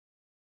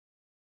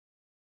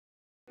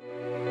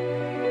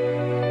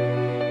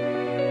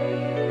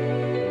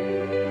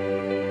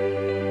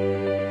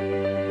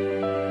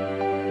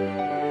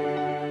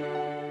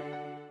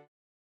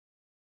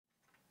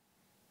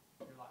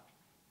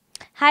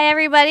Hi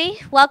everybody,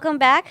 welcome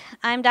back.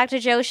 I'm Dr.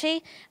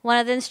 Joshi, one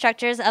of the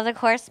instructors of the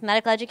course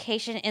Medical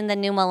Education in the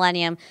New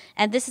Millennium.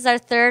 And this is our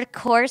third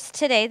course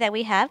today that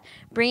we have,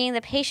 bringing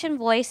the patient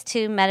voice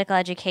to medical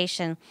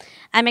education.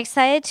 I'm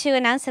excited to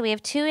announce that we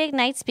have two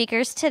Ignite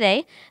speakers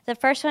today. The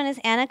first one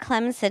is Anna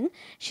Clemenson.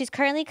 She's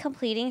currently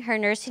completing her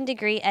nursing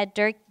degree at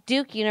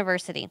Duke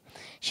University.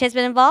 She has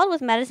been involved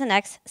with Medicine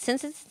X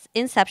since its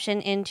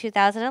inception in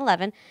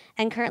 2011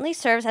 and currently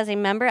serves as a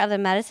member of the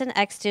Medicine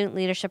X Student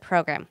Leadership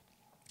Program.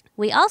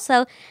 We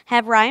also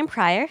have Ryan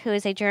Pryor, who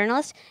is a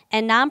journalist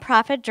and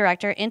nonprofit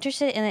director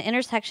interested in the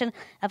intersection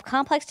of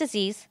complex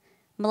disease,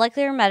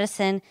 molecular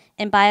medicine,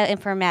 and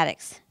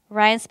bioinformatics.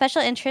 Ryan's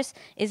special interest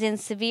is in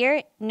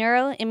severe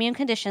neuroimmune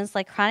conditions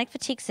like chronic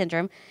fatigue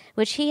syndrome,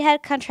 which he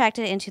had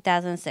contracted in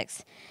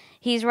 2006.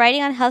 He's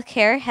writing on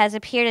healthcare, has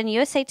appeared in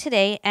USA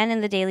Today and in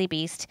the Daily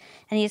Beast,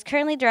 and he is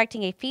currently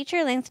directing a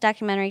feature-length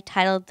documentary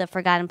titled The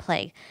Forgotten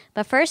Plague.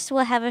 But first,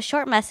 we'll have a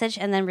short message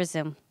and then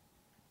resume.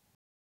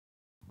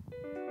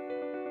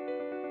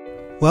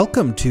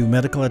 Welcome to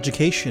Medical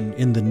Education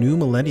in the New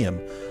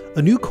Millennium,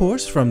 a new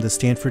course from the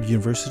Stanford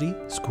University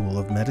School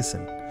of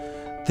Medicine.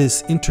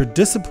 This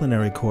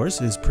interdisciplinary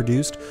course is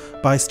produced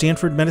by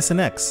Stanford Medicine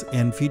X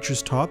and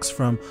features talks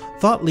from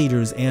thought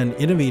leaders and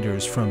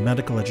innovators from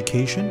medical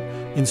education,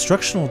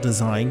 instructional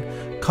design,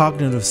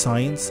 cognitive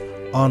science,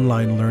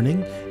 online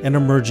learning, and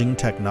emerging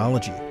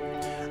technology.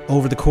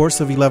 Over the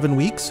course of 11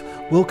 weeks,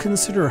 we'll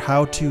consider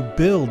how to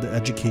build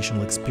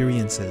educational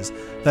experiences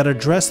that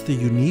address the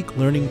unique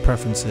learning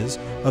preferences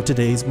of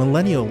today's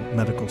millennial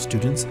medical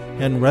students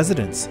and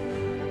residents,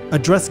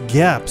 address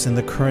gaps in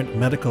the current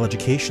medical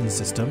education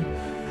system,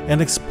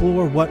 and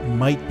explore what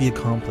might be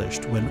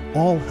accomplished when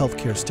all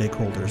healthcare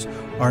stakeholders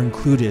are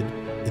included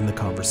in the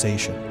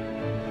conversation.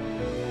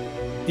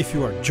 If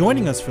you are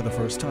joining us for the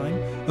first time,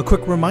 a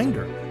quick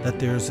reminder that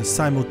there's a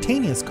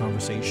simultaneous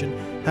conversation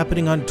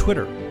happening on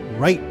Twitter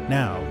right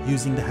now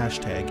using the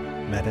hashtag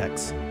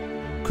MedX.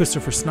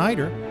 Christopher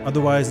Snyder,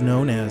 otherwise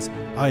known as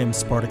I Am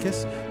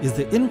Spartacus, is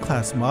the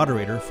in-class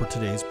moderator for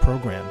today's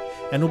program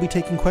and will be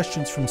taking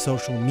questions from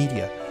social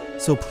media.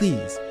 So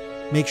please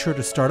make sure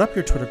to start up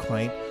your Twitter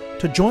client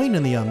to join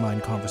in the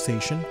online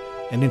conversation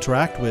and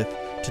interact with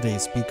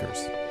today's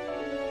speakers.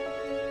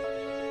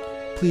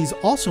 Please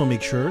also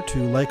make sure to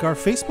like our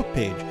Facebook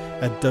page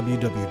at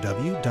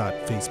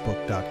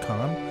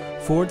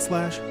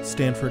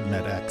www.facebook.com/Stanford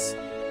Med X.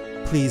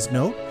 Please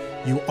note,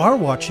 you are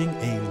watching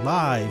a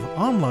live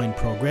online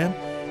program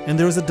and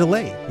there is a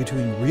delay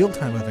between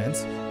real-time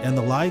events and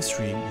the live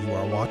stream you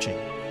are watching.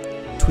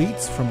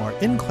 Tweets from our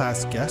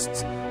in-class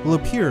guests will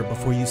appear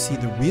before you see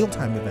the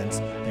real-time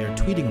events they are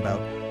tweeting about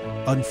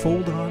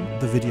unfold on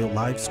the video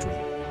live stream.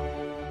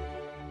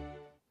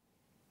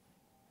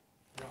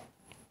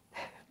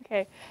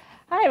 Okay.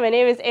 Hi, my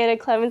name is Anna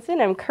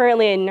Clemenson. I'm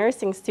currently a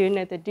nursing student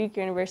at the Duke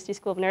University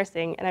School of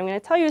Nursing, and I'm going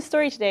to tell you a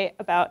story today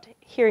about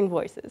hearing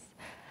voices.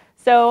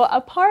 So a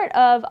part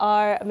of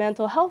our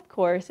mental health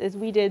course is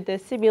we did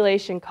this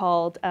simulation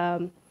called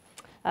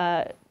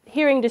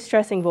Hearing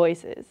Distressing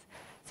Voices.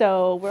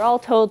 So we're all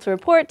told to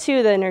report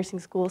to the nursing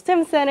school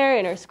sim center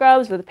in our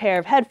scrubs with a pair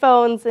of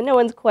headphones, and no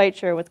one's quite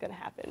sure what's going to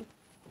happen.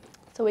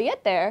 So we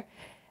get there,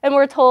 and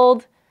we're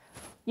told,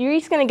 you're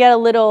each going to get a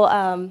little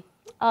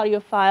audio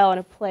file on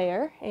a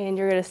player, and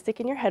you're going to stick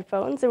in your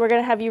headphones, and we're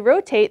going to have you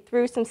rotate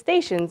through some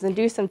stations and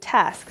do some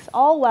tasks,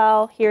 all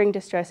while hearing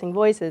distressing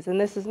voices. And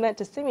this is meant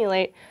to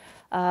simulate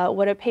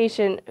what a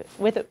patient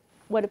who has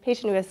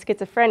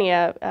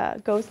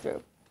schizophrenia goes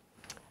through.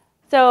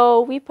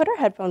 So we put our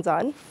headphones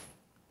on,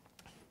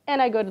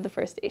 and I go to the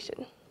first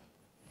station.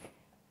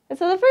 And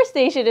so the first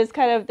station is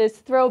kind of this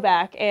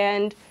throwback,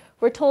 and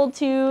we're told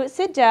to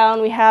sit down.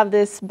 We have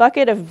this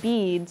bucket of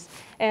beads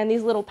and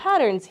these little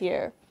patterns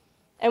here.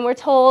 And we're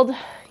told,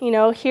 you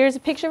know, here's a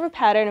picture of a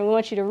pattern, and we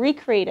want you to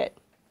recreate it.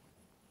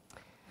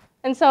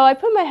 And so I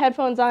put my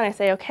headphones on. I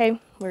say, OK,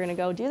 we're going to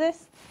go do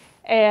this.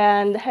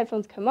 And the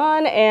headphones come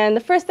on, and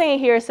the first thing I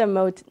hear is some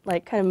kind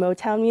of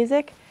Motown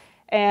music.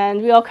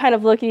 And we all kind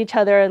of look at each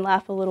other and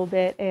laugh a little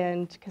bit,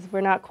 and because we're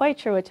not quite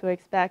sure what to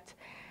expect.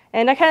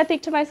 And I kind of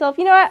think to myself,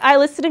 you know what? I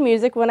listen to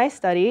music when I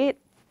study.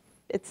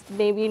 It's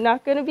maybe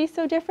not going to be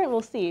so different.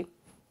 We'll see.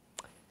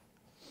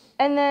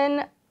 And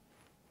then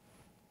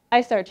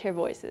I start to hear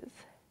voices.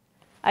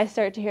 I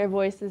start to hear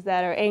voices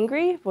that are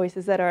angry,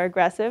 voices that are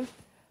aggressive,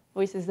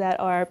 voices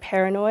that are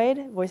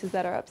paranoid, voices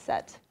that are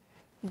upset.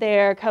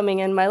 They're coming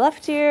in my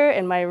left ear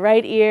and my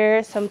right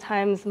ear.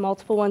 Sometimes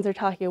multiple ones are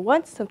talking at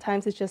once.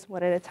 Sometimes it's just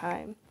one at a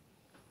time.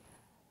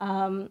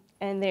 And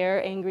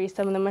they're angry.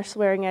 Some of them are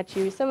swearing at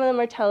you. Some of them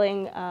are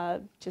telling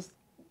just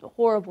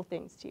horrible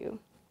things to you.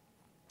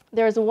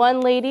 There's one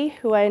lady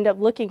who I end up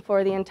looking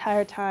for the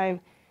entire time,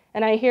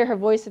 and I hear her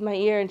voice in my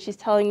ear, and she's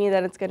telling me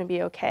that it's going to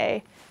be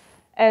okay.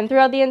 And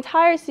throughout the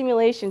entire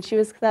simulation, she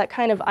was that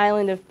kind of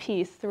island of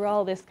peace through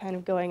all this kind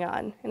of going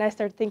on. And I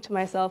started to think to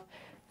myself,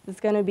 it's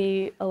going to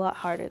be a lot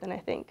harder than I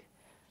think.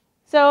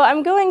 So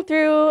I'm going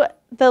through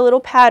the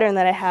little pattern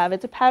that I have.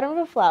 It's a pattern of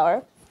a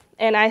flower.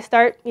 And I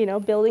start,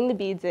 building the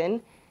beads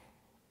in.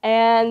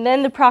 And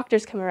then the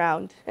proctors come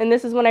around. And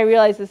this is when I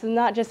realized this is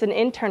not just an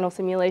internal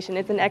simulation,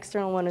 it's an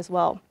external one as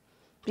well.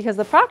 Because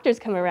the proctors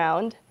come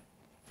around,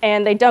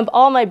 and they dump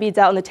all my beads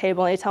out on the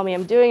table, and they tell me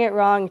I'm doing it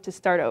wrong, to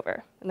start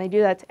over. And they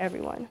do that to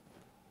everyone.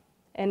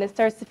 And it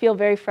starts to feel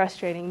very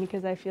frustrating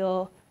because I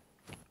feel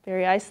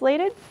very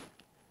isolated.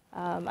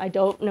 I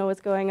don't know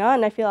what's going on,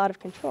 and I feel out of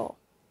control.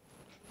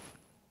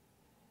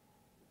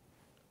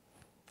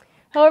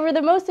 However,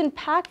 the most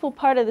impactful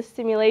part of the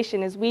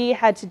simulation is we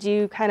had to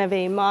do kind of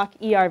a mock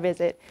ER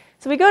visit.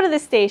 So we go to the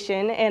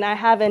station, and I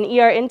have an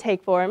ER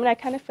intake form, and I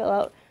kind of fill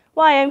out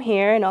why I'm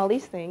here and all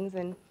these things.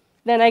 And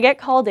then I get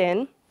called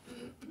in,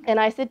 and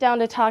I sit down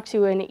to talk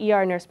to an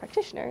ER nurse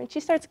practitioner, and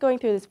she starts going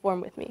through this form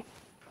with me.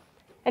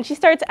 And she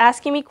starts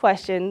asking me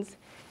questions,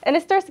 and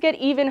it starts to get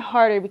even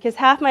harder because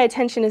half my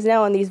attention is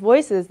now on these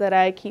voices that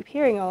I keep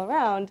hearing all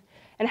around,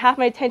 and half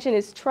my attention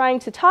is trying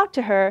to talk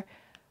to her,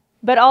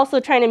 but also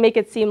trying to make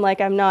it seem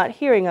like I'm not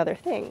hearing other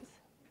things.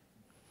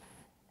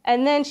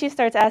 And then she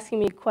starts asking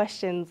me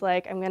questions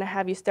like, I'm going to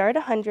have you start at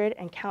 100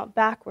 and count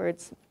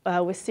backwards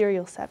with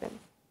serial 7.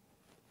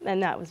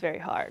 And that was very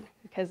hard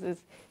because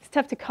it's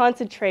tough to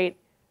concentrate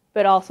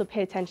but also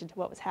pay attention to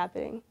what was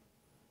happening.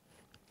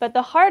 But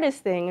the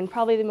hardest thing, and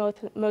probably the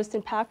most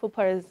impactful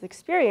part of this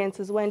experience,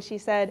 is when she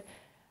said,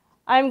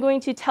 I'm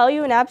going to tell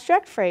you an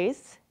abstract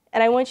phrase,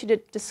 and I want you to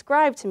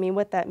describe to me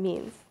what that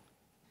means.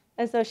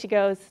 And so she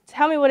goes,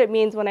 tell me what it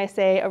means when I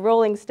say, a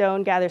rolling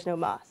stone gathers no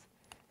moss.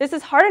 This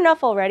is hard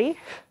enough already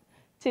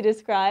to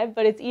describe,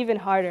 but it's even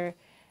harder.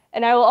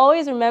 And I will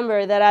always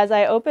remember that as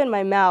I open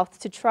my mouth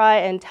to try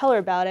and tell her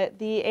about it,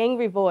 the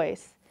angry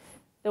voice,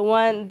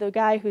 the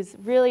guy who's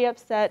really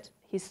upset,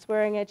 he's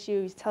swearing at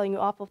you, he's telling you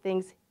awful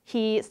things,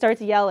 he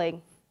starts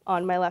yelling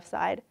on my left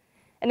side.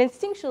 And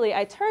instinctually,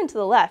 I turn to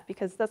the left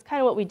because that's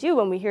kind of what we do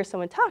when we hear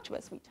someone talk to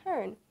us. We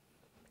turn.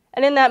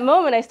 And in that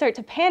moment, I start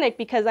to panic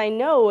because I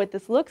know what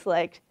this looks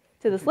like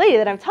to this lady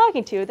that I'm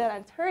talking to, that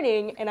I'm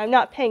turning and I'm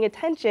not paying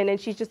attention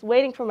and she's just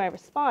waiting for my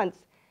response.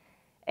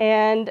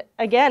 And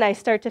again, I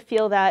start to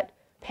feel that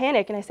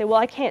panic and I say, well,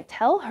 I can't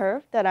tell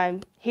her that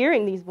I'm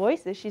hearing these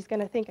voices. She's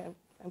going to think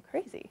I'm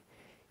crazy.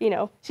 You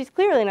know, she's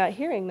clearly not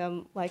hearing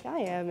them like I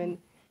am. And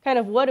kind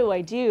of what do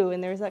I do?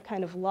 And there's that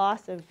kind of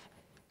loss of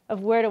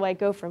where do I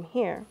go from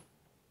here?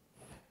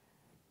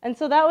 And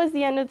so that was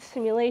the end of the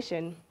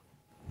simulation.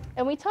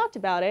 And we talked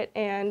about it,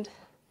 and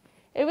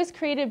it was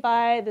created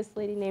by this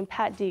lady named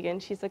Pat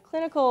Deegan. She's a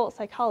clinical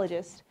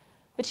psychologist,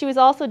 but she was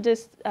also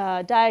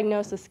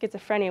diagnosed with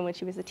schizophrenia when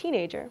she was a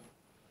teenager.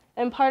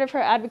 And part of her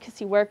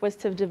advocacy work was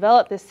to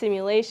develop this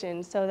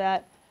simulation so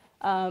that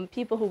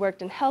people who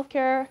worked in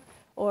healthcare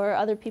or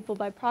other people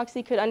by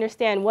proxy could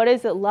understand what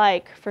is it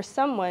like for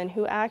someone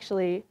who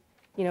actually,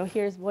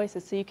 hears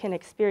voices, so you can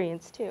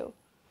experience too.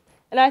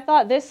 And I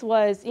thought this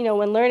was,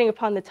 when learning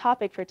upon the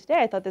topic for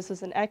today, I thought this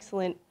was an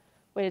excellent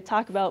way to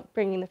talk about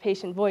bringing the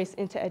patient voice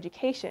into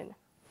education.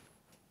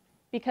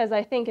 Because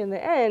I think in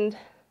the end,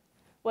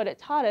 what it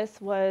taught us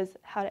was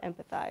how to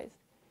empathize.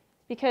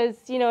 Because,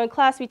 in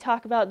class we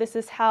talk about this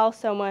is how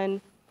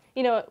someone,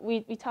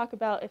 we talk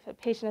about if a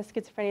patient has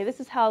schizophrenia, this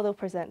is how they'll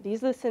present.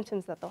 These are the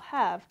symptoms that they'll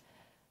have.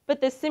 But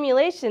this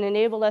simulation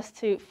enabled us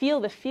to feel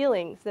the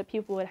feelings that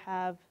people would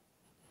have,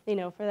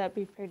 for that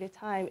brief period of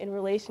time in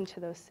relation to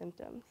those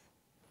symptoms.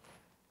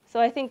 So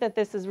I think that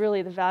this is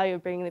really the value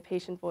of bringing the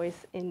patient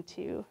voice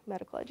into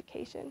medical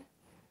education,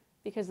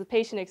 because the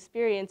patient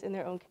experience in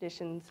their own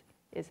conditions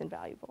is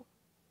invaluable.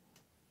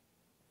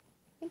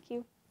 Thank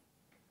you.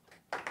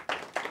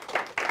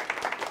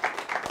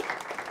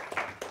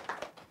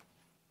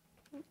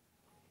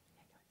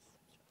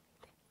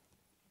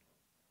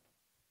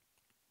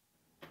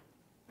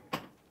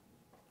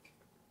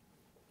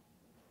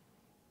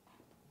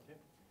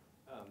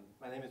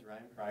 My name is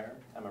Ryan Pryor.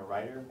 I'm a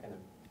writer and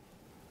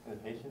a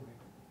patient.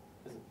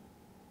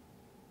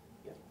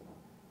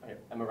 Okay.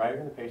 I'm a writer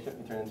and a patient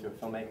who turned into a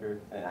filmmaker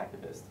and an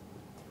activist.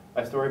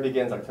 My story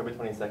begins October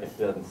 22nd,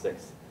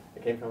 2006. I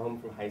came home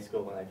from high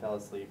school when I fell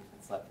asleep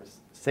and slept for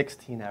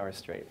 16 hours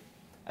straight.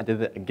 I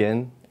did it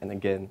again and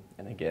again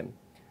and again.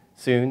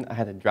 Soon, I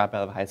had to drop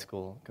out of high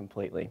school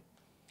completely.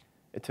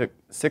 It took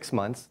 6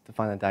 months to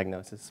find a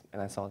diagnosis,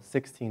 and I saw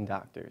 16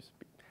 doctors.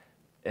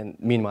 And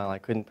meanwhile, I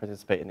couldn't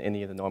participate in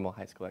any of the normal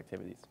high school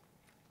activities.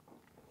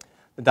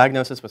 The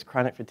diagnosis was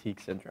chronic fatigue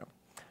syndrome.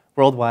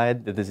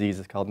 Worldwide, the disease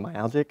is called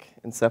myalgic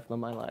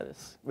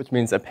encephalomyelitis, which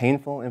means a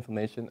painful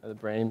inflammation of the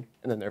brain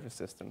and the nervous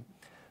system.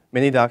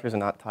 Many doctors are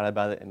not taught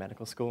about it in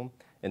medical school,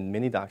 and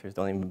many doctors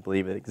don't even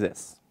believe it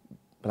exists.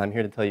 But I'm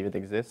here to tell you it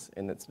exists,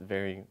 and it's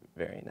very,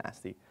 very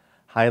nasty.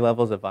 High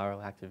levels of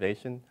viral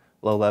activation,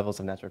 low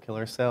levels of natural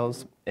killer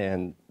cells,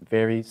 and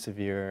very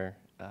severe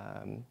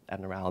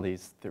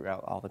abnormalities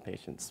throughout all the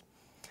patients.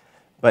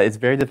 But it's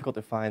very difficult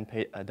to find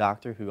a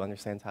doctor who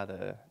understands how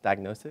to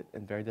diagnose it,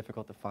 and very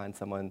difficult to find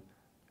someone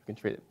who can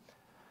treat it.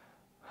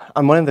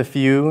 I'm one of the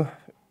few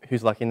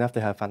who's lucky enough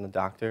to have found a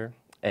doctor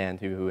and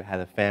who had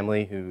a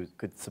family who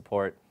could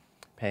support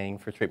paying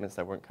for treatments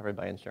that weren't covered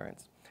by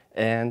insurance.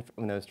 And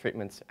when those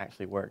treatments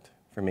actually worked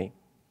for me.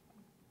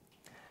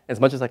 As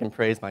much as I can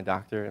praise my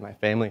doctor and my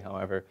family,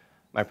 however,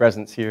 my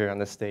presence here on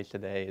this stage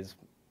today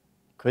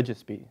could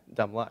just be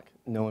dumb luck.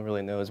 No one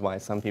really knows why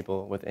some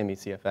people with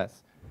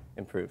ME/CFS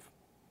improve.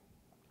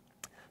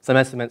 Some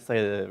estimates say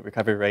the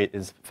recovery rate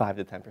is 5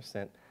 to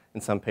 10%,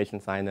 and some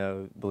patients I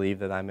know believe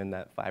that I'm in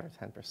that 5 or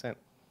 10%.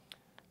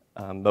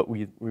 But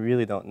we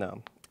really don't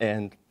know.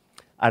 And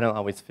I don't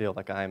always feel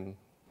like I'm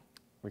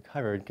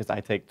recovered because I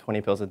take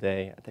 20 pills a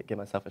day, give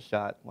myself a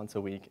shot once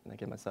a week, and I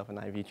give myself an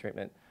IV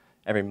treatment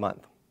every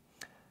month.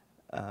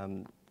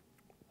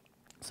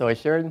 So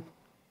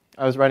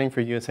I was writing for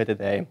USA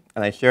Today,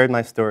 and I shared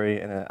my story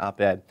in an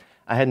op-ed.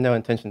 I had no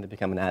intention to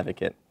become an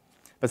advocate,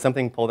 but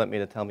something pulled at me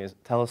to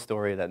tell a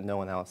story that no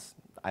one else,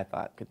 I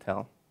thought, could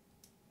tell.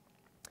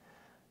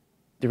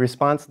 The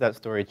response to that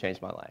story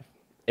changed my life.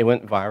 It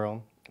went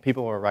viral.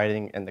 People were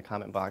writing in the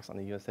comment box on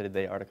the USA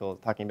Today article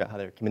talking about how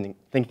they were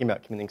thinking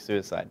about committing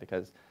suicide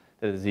because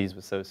the disease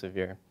was so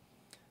severe.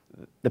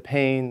 The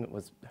pain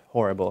was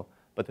horrible,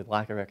 but the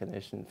lack of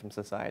recognition from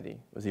society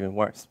was even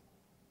worse.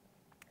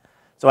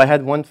 So I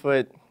had one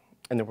foot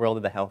in the world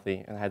of the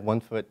healthy, and I had one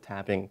foot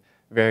tapping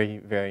very,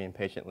 very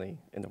impatiently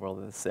in the world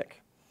of the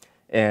sick.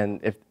 And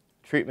if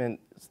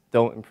treatments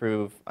don't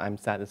improve, I'm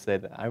sad to say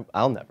that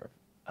I'll never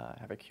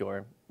have a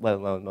cure, let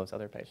alone most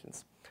other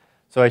patients.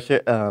 So I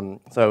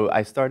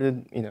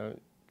started,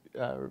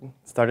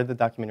 started the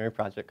documentary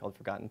project called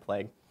Forgotten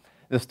Plague.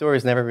 The story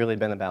has never really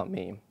been about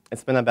me.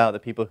 It's been about the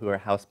people who are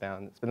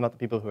housebound. It's been about the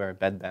people who are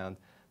bedbound,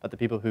 about the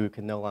people who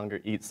can no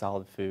longer eat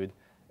solid food.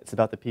 It's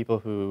about the people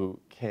who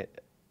can't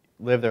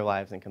live their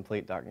lives in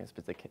complete darkness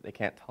because they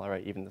can't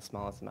tolerate even the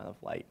smallest amount of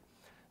light.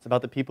 It's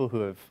about the people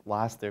who have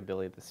lost their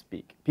ability to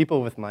speak.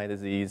 People with my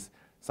disease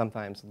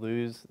sometimes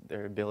lose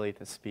their ability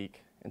to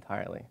speak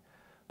entirely.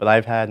 But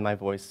I've had my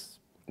voice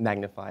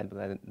magnified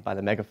by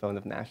the megaphone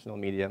of national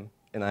media,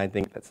 and I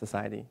think that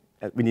society,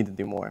 we need to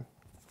do more.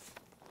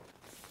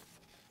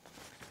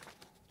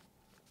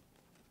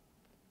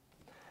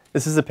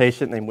 This is a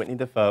patient named Whitney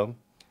Defoe.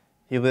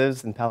 He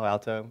lives in Palo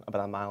Alto,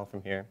 about a mile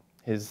from here.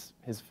 His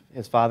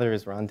father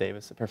is Ron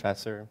Davis, a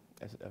professor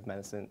of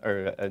medicine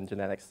or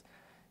genetics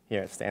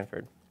here at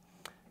Stanford,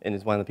 and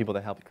is one of the people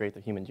that helped create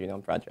the Human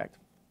Genome Project.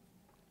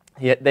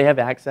 They have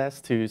access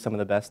to some of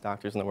the best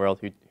doctors in the world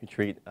who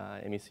treat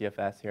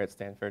ME/CFS here at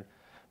Stanford.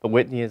 But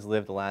Whitney has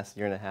lived the last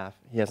year and a half.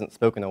 He hasn't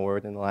spoken a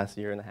word in the last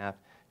year and a half.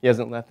 He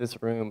hasn't left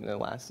this room in the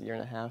last year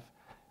and a half.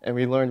 And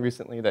we learned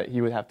recently that he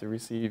would have to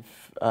receive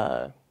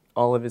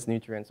all of his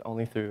nutrients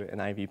only through an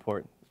IV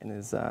port in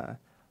his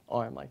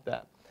arm like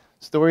that.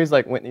 Stories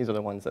like Whitney's are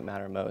the ones that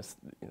matter most.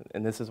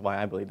 And this is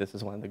why I believe this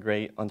is one of the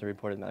great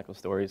underreported medical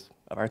stories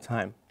of our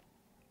time.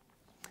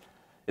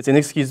 It's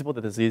inexcusable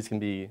that the disease can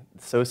be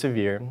so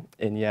severe,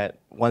 and yet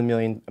 1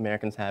 million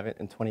Americans have it,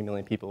 and 20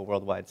 million people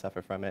worldwide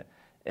suffer from it,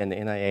 and the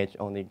NIH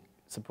only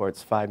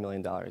supports $5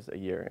 million a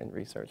year in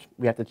research.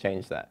 We have to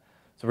change that.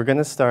 So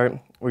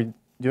we're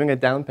doing a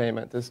down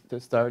payment to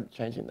start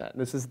changing that.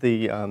 This is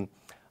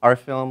our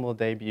film will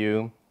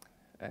debut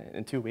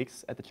in 2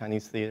 weeks at the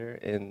Chinese Theater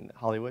in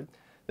Hollywood.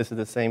 This is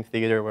the same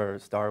theater where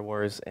Star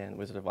Wars and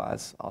Wizard of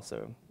Oz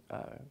also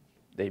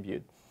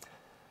debuted.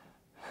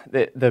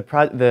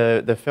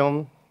 The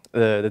film,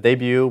 the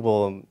debut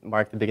will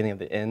mark the beginning of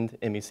the End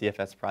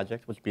ME/CFS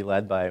project, which will be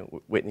led by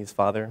Whitney's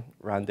father,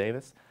 Ron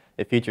Davis.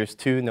 It features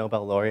 2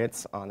 Nobel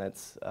laureates on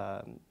its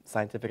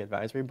scientific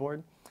advisory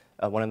board.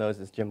 One of those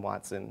is Jim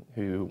Watson,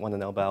 who won the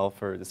Nobel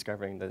for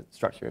discovering the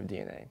structure of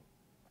DNA.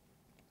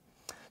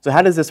 So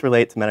how does this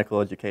relate to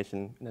medical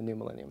education in the new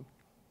millennium?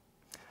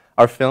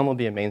 Our film will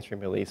be a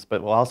mainstream release,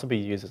 but will also be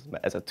used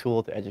as a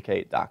tool to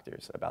educate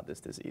doctors about this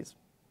disease.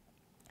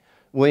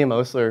 William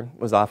Osler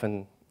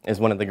is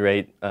one of the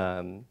great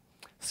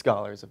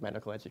scholars of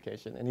medical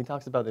education, and he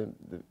talks about the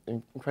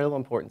incredible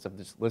importance of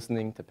just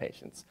listening to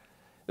patients.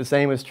 The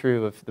same is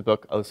true of the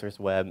book Osler's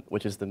Web,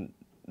 which is the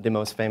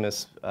most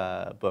famous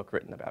book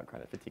written about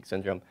chronic fatigue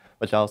syndrome,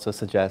 which also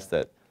suggests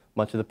that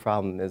much of the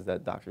problem is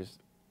that doctors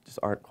just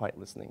aren't quite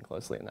listening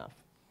closely enough.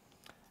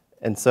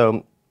 And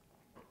so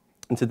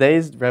in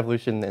today's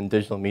revolution in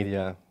digital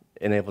media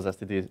enables us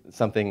to do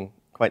something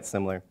quite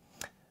similar.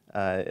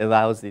 It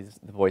allows the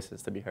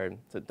voices to be heard.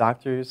 So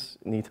doctors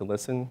need to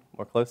listen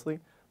more closely,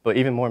 but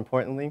even more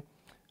importantly,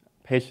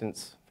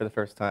 patients, for the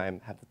first time,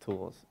 have the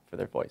tools for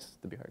their voice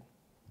to be heard.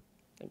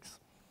 Thanks.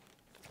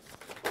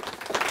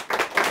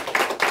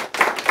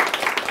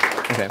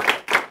 Okay.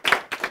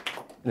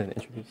 And then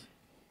introduce.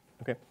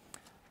 Okay.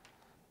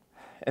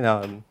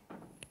 And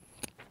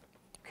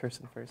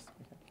Kirsten first.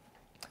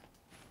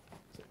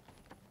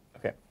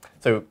 Okay.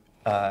 So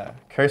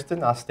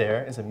Kirsten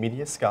Auster is a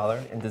media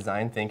scholar and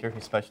design thinker who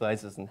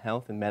specializes in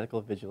health and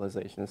medical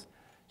visualizations.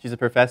 She's a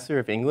professor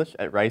of English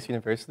at Rice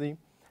University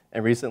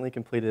and recently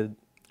completed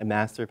a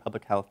Master of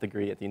Public Health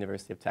degree at the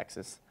University of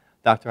Texas.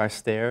 Dr.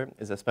 Auster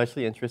is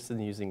especially interested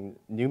in using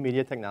new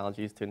media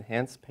technologies to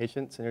enhance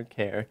patient-centered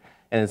care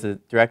and is the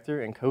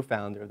director and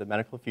co-founder of the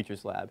Medical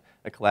Futures Lab,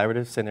 a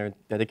collaborative center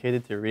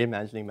dedicated to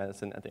reimagining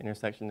medicine at the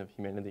intersection of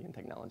humanity and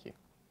technology.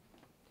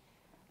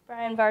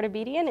 Brian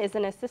Vardabedian is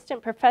an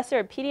assistant professor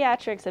of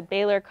pediatrics at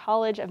Baylor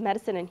College of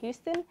Medicine in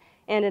Houston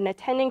and an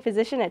attending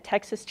physician at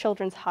Texas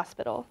Children's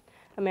Hospital,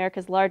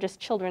 America's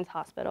largest children's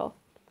hospital.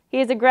 He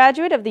is a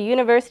graduate of the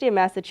University of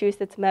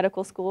Massachusetts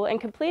Medical School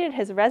and completed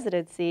his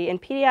residency in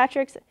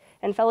pediatrics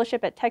and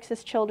fellowship at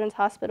Texas Children's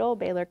Hospital,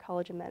 Baylor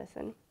College of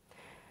Medicine.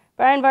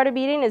 Brian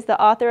Vardabedian is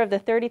the author of the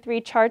 33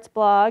 Charts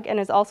blog and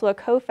is also a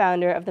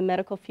co-founder of the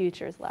Medical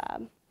Futures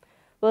Lab.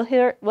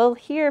 We'll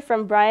hear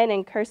from Brian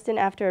and Kirsten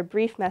after a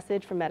brief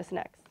message from Medicine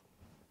X.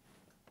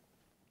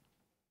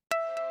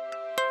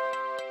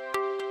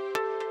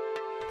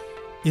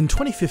 In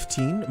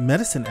 2015,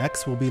 Medicine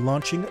X will be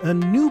launching a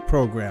new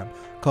program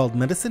called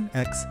Medicine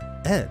X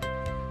Ed.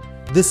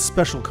 This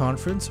special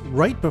conference,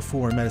 right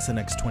before Medicine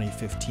X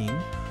 2015,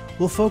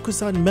 will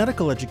focus on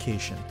medical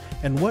education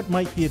and what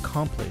might be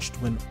accomplished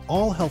when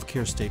all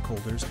healthcare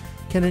stakeholders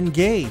can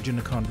engage in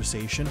a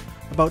conversation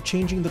about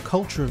changing the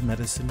culture of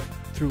medicine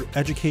through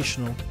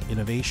educational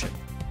innovation.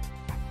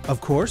 Of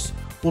course,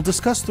 we'll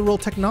discuss the role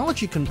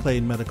technology can play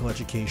in medical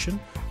education,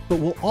 but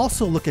we'll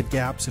also look at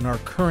gaps in our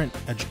current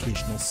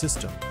educational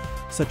system,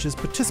 such as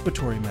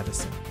participatory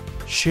medicine,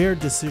 shared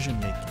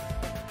decision-making,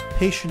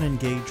 patient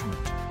engagement,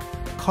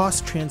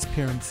 cost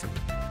transparency,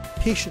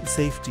 patient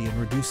safety and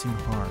reducing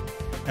harm,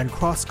 and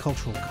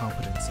cross-cultural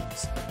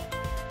competencies.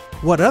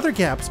 What other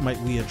gaps might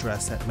we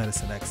address at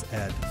Medicine X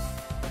Ed?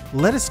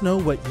 Let us know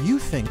what you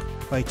think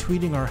by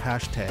tweeting our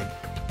hashtag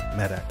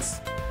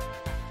MedX.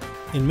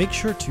 And make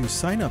sure to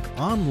sign up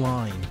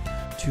online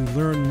to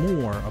learn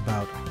more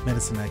about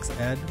Medicine X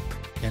Ed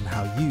and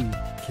how you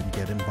can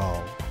get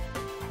involved.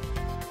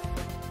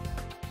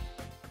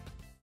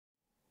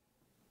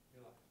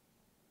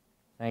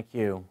 Thank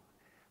you.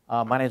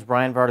 My name is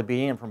Brian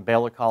Vardabedian. I'm from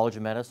Baylor College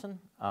of Medicine,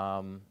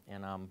 and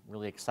I'm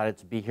really excited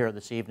to be here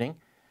this evening.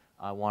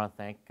 I want to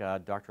thank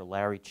Dr.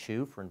 Larry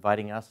Chu for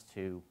inviting us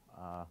to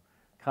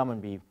come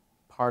and be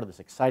part of this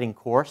exciting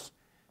course.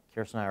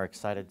 Kirsten and I are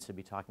excited to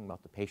be talking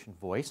about the patient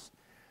voice.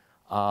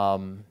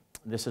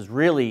 This is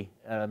really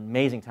an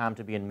amazing time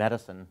to be in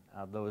medicine.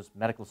 Those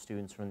medical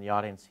students from the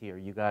audience here,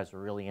 you guys are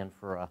really in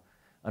for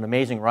an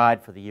amazing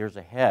ride for the years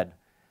ahead.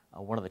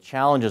 One of the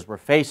challenges we're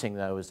facing,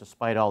 though, is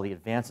despite all the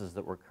advances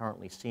that we're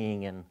currently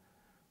seeing in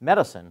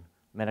medicine,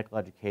 medical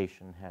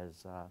education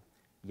has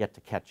yet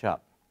to catch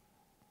up.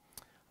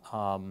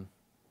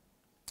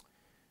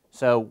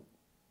 So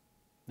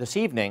this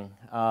evening,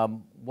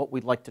 what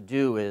we'd like to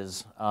do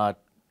is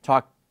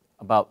talk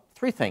about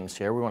three things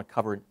here. We want to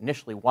cover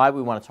initially why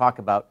we want to talk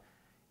about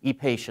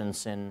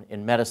e-patients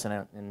in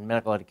medicine and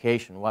medical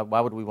education.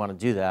 Why would we want to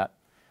do that?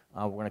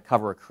 We're going to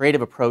cover a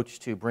creative approach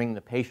to bring the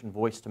patient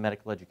voice to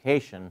medical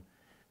education.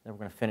 Then we're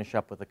going to finish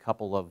up with a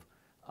couple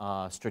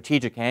of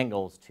strategic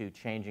angles to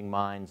changing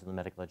minds in the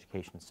medical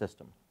education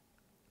system.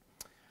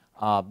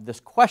 This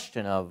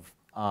question of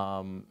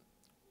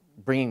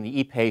bringing the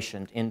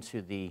e-patient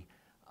into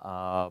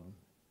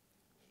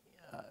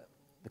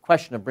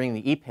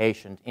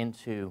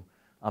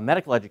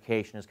medical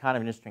education is kind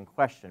of an interesting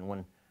question.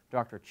 When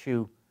Dr.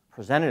 Chu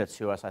presented it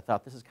to us, I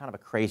thought this is kind of a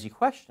crazy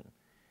question,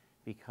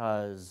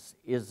 because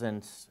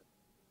isn't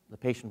the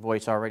patient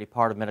voice already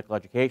part of medical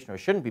education, or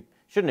shouldn't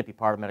it be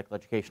part of medical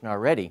education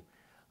already?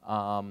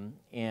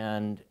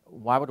 And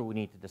why would we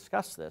need to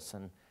discuss this?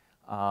 And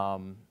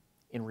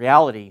in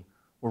reality,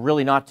 we're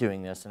really not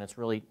doing this, and it's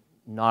really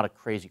not a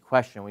crazy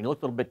question. When you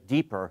look a little bit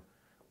deeper,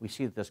 we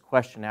see that this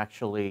question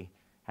actually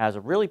has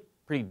a really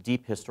pretty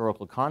deep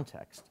historical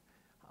context.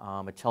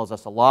 It tells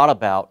us a lot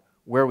about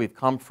where we've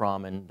come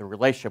from and the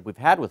relationship we've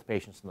had with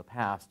patients in the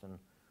past and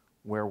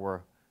where we're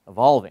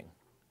evolving.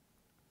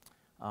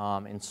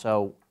 And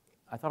so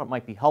I thought it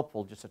might be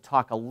helpful just to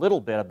talk a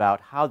little bit about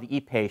how the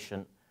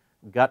e-patient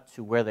got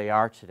to where they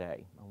are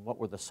today, and what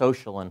were the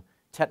social and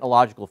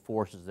technological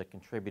forces that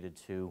contributed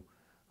to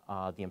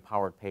the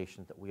empowered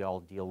patient that we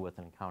all deal with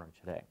and encounter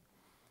today.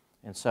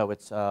 And so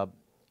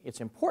it's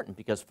important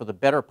because for the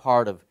better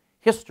part of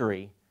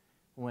history,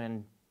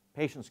 when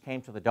patients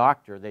came to the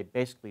doctor, they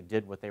basically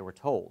did what they were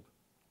told,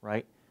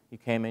 right? You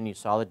came in, you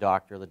saw the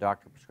doctor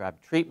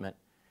prescribed treatment,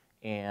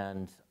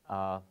 and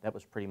that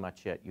was pretty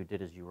much it. You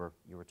did as you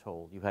were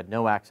told. You had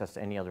no access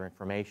to any other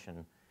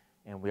information,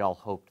 and we all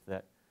hoped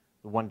that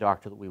the one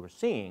doctor that we were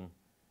seeing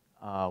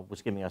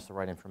was giving us the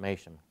right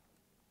information.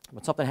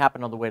 But something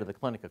happened on the way to the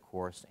clinic, of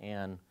course,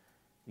 and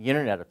the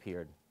internet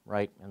appeared,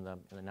 right, in the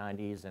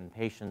 90s, and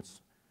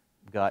patients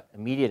got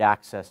immediate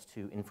access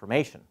to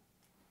information.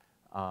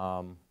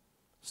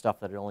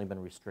 Stuff that had only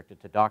been restricted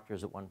to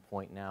doctors at one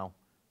point. Now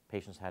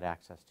patients had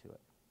access to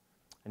it.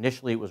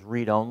 Initially it was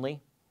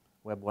read-only.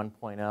 Web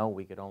 1.0,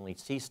 we could only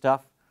see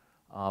stuff,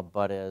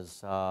 but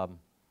as the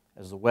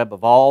web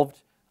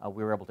evolved,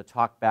 we were able to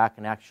talk back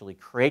and actually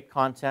create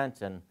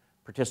content and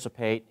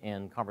participate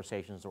in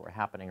conversations that were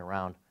happening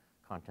around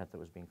content that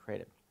was being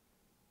created.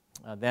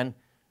 Then,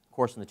 of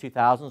course, in the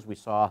 2000s, we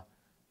saw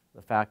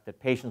the fact that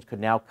patients could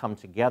now come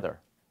together.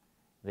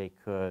 They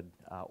could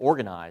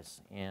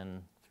organize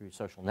through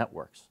social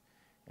networks.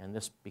 And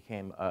this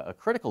became a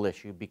critical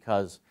issue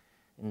because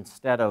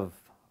instead of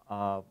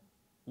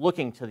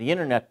looking to the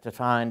internet to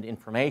find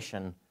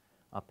information,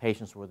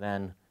 patients were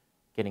then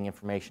getting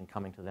information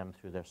coming to them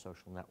through their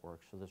social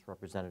networks. So this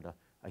represented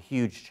a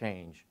huge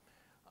change.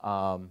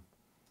 And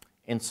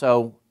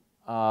so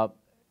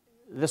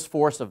this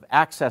force of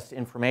access to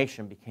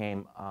information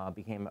became a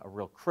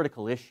real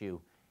critical issue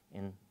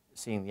in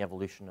seeing the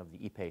evolution of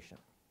the e-patient.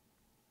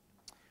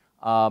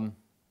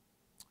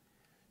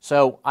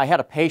 So I had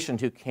a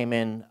patient who came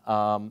in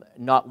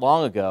not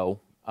long ago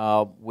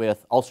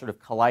with ulcerative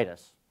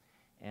colitis.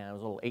 And it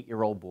was a little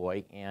 8-year-old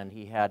boy, and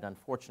he had an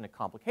unfortunate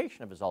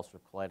complication of his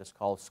ulcerative colitis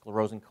called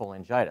sclerosing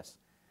cholangitis.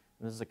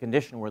 And this is a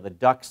condition where the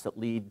ducts that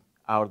lead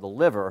out of the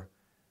liver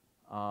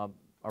are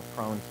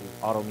prone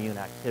to autoimmune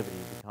activity,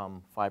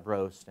 become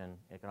fibrosed, and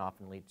it can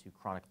often lead to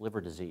chronic liver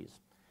disease.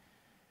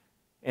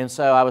 And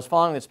so I was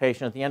following this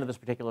patient. At the end of this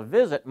particular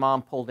visit,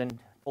 Mom pulled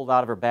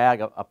out of her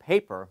bag a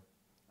paper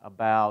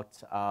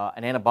about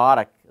an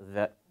antibiotic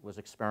that was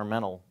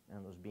experimental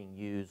and was being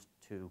used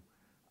to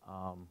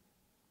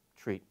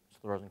treat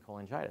sclerosing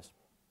cholangitis.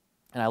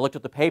 And I looked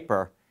at the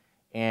paper,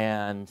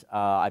 and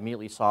I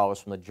immediately saw it was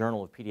from the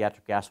Journal of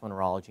Pediatric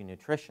Gastroenterology and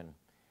Nutrition.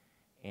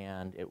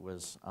 And it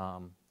was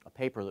a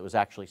paper that was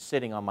actually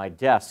sitting on my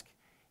desk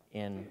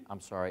on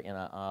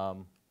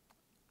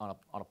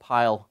a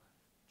pile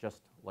just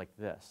like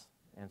this.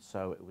 And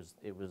so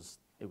it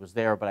was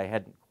there, but I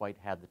hadn't quite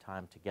had the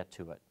time to get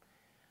to it.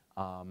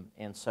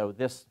 And so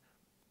this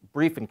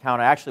brief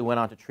encounter, I actually went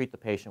on to treat the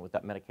patient with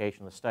that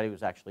medication. The study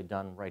was actually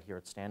done right here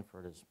at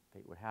Stanford, as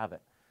fate would have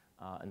it,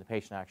 and the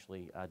patient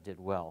actually did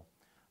well.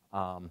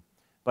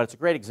 But it's a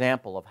great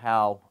example of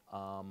how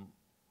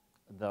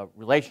the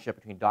relationship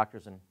between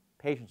doctors and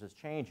patients is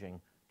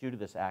changing due to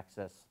this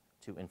access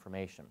to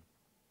information.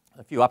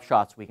 A few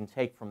upshots we can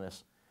take from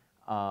this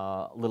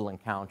little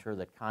encounter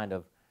that kind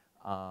of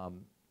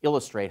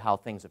illustrate how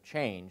things have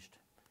changed.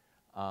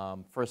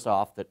 First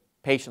off, that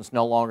patients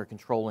no longer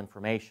control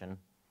information.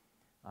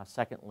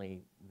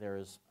 Secondly,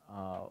 there's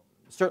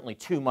certainly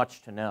too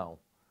much to know.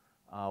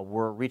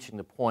 We're reaching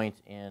the point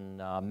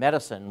in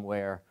medicine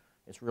where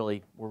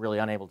we're really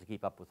unable to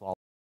keep up with all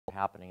that's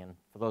happening. And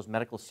for those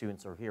medical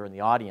students who are here in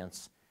the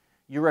audience,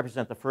 you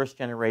represent the first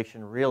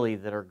generation really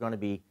that are going to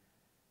be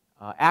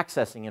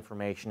accessing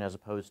information as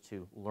opposed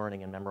to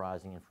learning and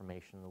memorizing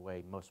information the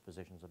way most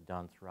physicians have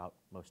done throughout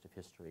most of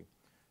history.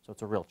 So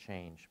it's a real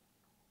change.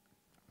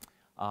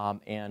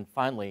 And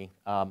finally,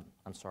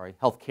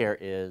 healthcare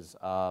is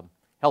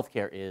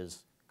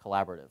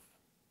collaborative.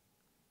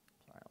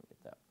 Sorry, let me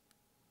get that.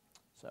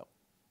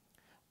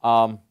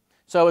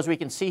 So as we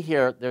can see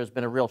here, there's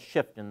been a real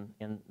shift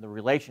in the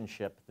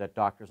relationship that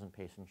doctors and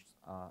patients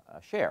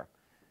share.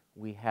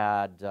 We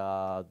had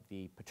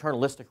the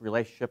paternalistic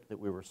relationship that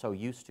we were so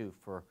used to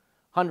for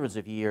hundreds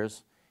of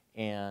years,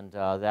 and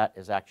that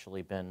has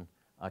actually been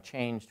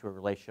changed to a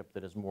relationship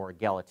that is more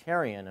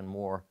egalitarian and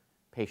more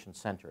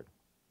patient-centered.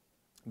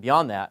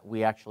 Beyond that,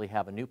 we actually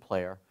have a new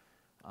player,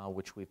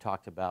 which we've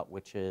talked about,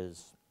 which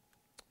is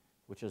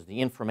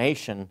the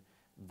information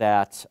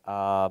that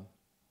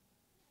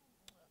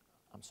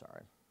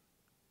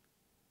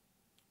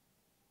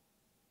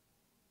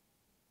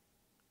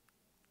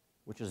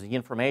which is the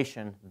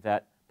information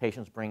that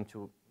patients bring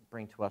to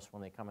us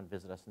when they come and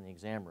visit us in the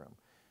exam room.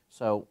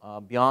 So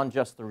beyond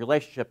just the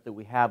relationship that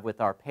we have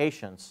with our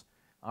patients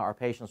are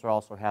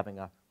also having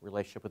a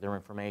relationship with their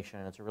information,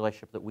 and it's a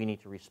relationship that we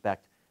need to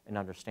respect and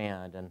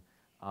understand. And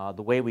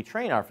the way we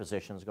train our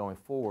physicians going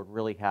forward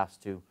really has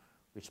to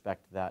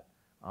respect that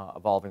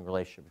evolving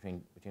relationship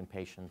between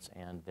patients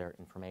and their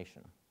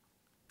information.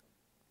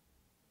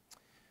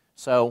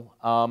 So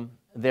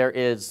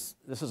this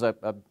is a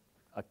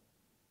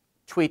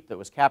tweet that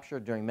was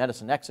captured during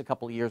Medicine X a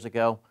couple of years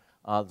ago.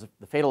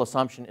 The fatal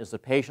assumption is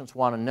that patients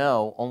want to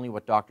know only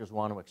what doctors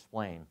want to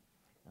explain.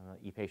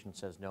 The e-patient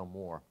says no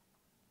more.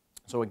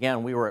 So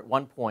again, we were at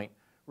one point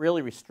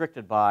really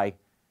restricted by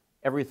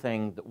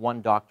everything that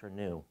one doctor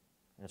knew.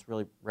 And this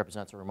really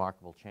represents a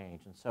remarkable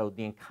change. And so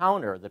the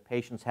encounter that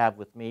patients have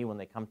with me when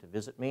they come to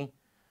visit me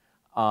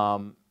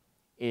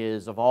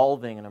is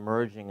evolving and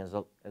emerging as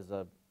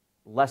a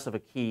less of a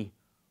key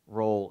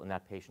role in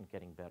that patient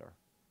getting better.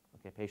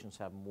 Okay, patients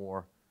have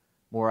more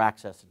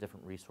access to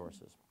different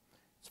resources.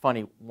 It's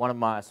funny,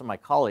 some of my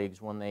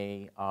colleagues, when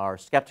they are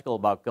skeptical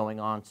about going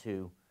on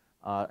to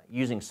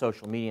using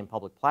social media and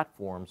public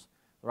platforms,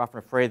 they're often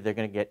afraid they're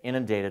going to get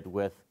inundated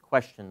with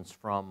questions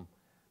from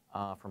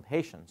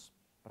patients.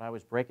 But I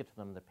always break it to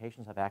them that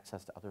patients have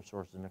access to other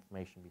sources of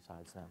information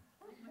besides them.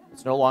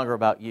 It's no longer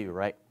about you,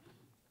 right?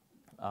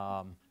 So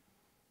I'm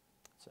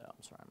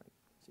sorry, I'm going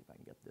to see if I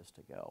can get this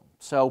to go.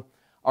 So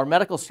are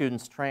medical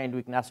students trained,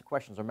 we can ask the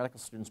questions, are medical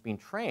students being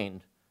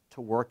trained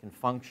to work and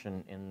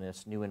function in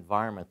this new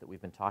environment that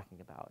we've been talking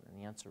about? And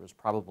the answer is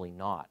probably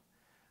not.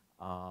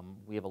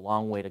 We have a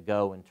long way to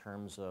go in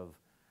terms of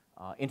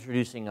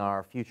introducing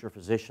our future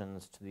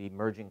physicians to the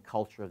emerging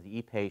culture of the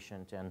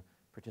e-patient and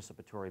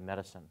participatory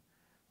medicine.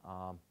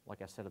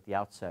 Like I said at the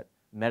outset,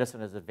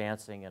 medicine is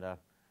advancing at a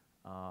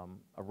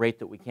rate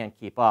that we can't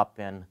keep up,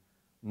 and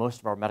most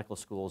of our medical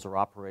schools are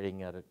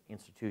operating at an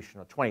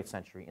institutional, 20th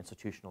century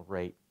institutional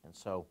rate. And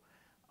so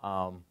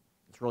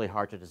it's really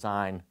hard to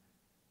design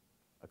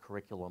a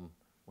curriculum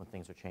when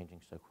things are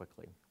changing so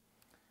quickly.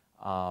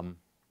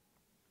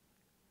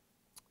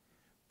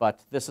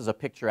 But this is a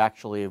picture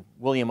actually of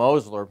William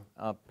Osler,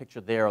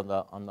 pictured there on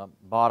the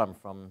bottom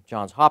from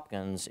Johns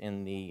Hopkins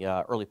in the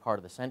early part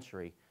of the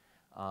century.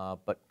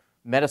 But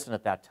medicine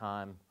at that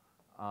time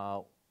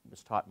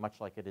was taught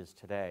much like it is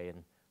today,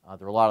 and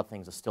there are a lot of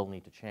things that still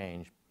need to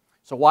change.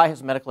 So why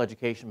has medical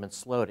education been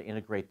slow to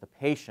integrate the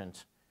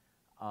patient,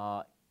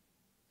 or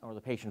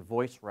the patient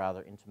voice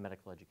rather, into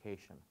medical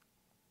education?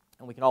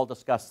 And we can all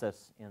discuss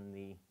this in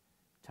the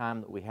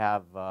time that we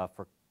have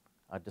for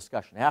a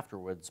discussion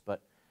afterwards,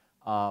 but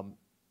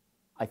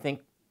I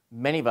think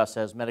many of us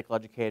as medical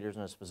educators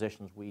and as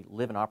physicians, we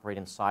live and operate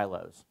in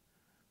silos.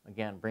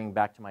 Again, bringing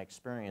back to my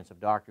experience of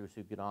doctors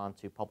who get on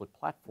to public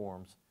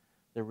platforms,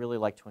 they really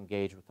like to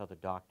engage with other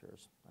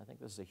doctors. I think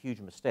this is a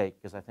huge mistake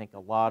because I think a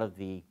lot of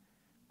the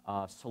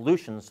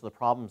solutions to the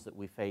problems that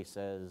we face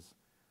as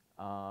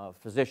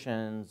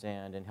physicians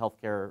and in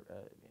healthcare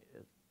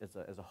as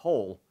a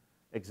whole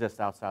exist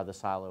outside the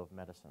silo of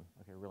medicine.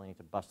 Okay, we really need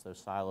to bust those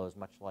silos,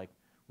 much like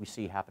we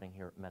see happening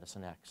here at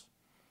Medicine X.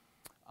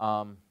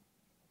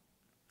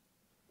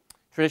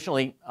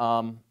 Traditionally,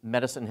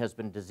 medicine has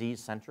been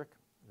disease-centric.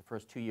 The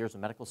first 2 years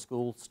of medical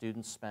school,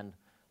 students spend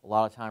a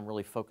lot of time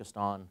really focused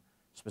on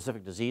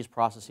specific disease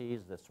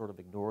processes that sort of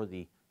ignore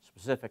the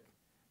specific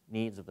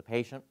needs of the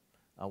patient.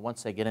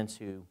 Once they get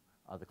into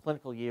the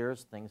clinical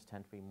years, things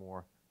tend to be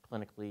more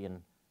clinically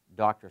and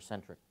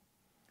doctor-centric.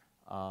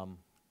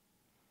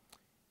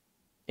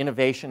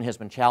 Innovation has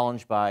been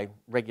challenged by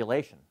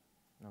regulation.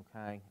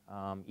 Okay?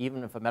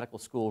 Even if a medical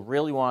school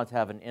really wanted to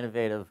have an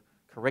innovative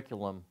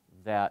curriculum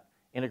that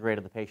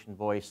integrated the patient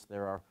voice,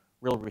 there are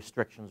real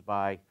restrictions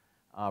by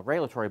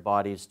regulatory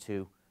bodies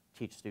to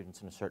teach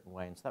students in a certain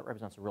way. And so that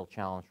represents a real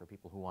challenge for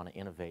people who want to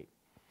innovate.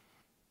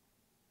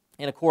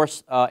 And of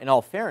course, in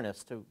all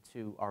fairness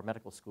to our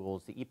medical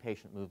schools, the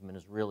e-patient movement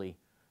is really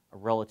a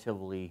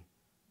relatively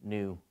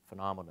new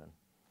phenomenon.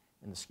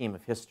 In the scheme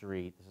of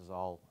history, this is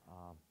all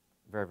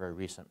very, very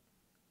recent.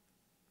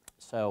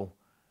 So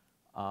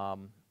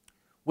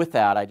with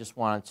that, I just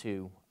wanted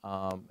to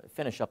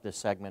finish up this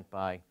segment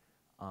by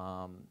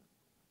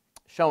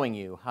showing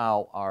you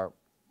how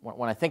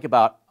when I think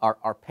about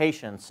our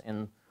patients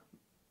in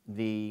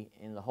the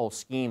whole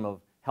scheme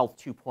of Health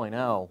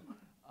 2.0,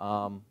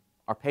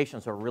 our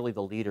patients are really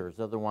the leaders.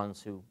 They're the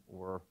ones who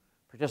were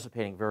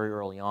participating very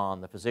early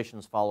on. The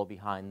physicians follow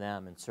behind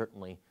them, and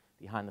certainly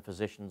behind the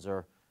physicians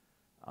are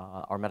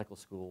our medical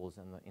schools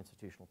and the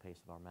institutional pace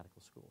of our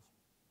medical schools.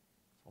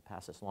 So I'll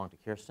pass this along to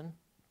Kirsten.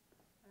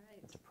 All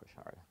right. To push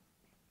hard.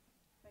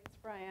 Thanks,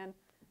 Brian.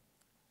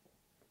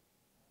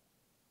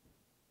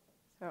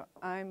 So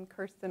I'm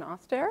Kirsten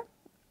Oster.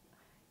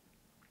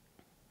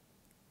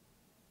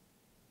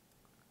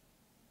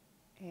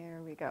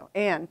 Here we go.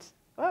 And,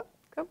 oh,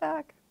 go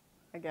back.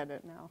 I get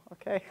it now,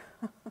 okay.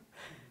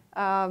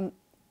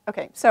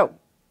 Okay, so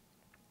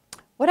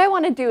what I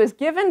want to do is,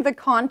 given the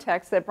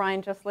context that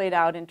Brian just laid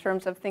out in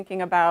terms of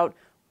thinking about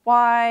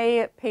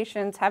why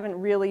patients haven't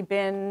really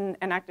been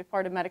an active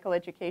part of medical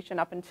education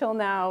up until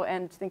now,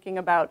 and thinking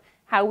about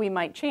how we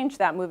might change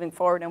that moving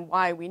forward and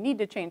why we need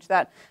to change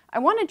that, I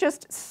want to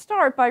just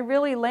start by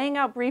really laying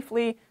out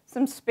briefly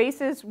some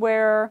spaces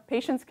where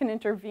patients can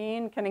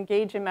intervene, can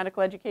engage in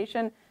medical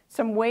education,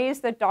 some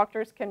ways that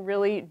doctors can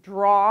really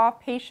draw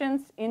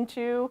patients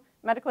into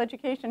medical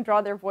education,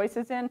 draw their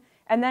voices in,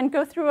 and then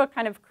go through a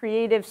kind of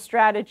creative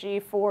strategy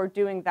for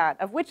doing that,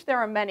 of which there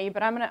are many,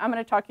 but I'm going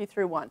to talk you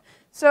through one.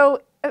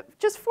 So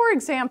just for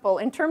example,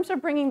 in terms of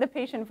bringing the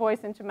patient voice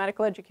into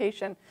medical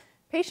education,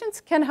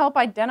 patients can help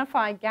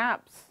identify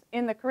gaps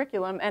in the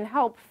curriculum and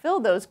help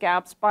fill those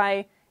gaps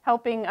by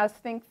helping us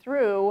think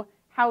through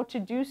how to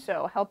do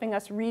so, helping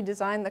us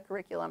redesign the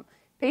curriculum.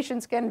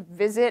 Patients can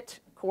visit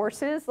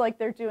courses like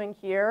they're doing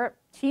here,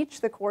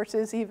 teach the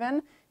courses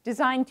even,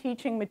 design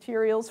teaching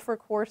materials for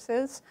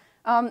courses,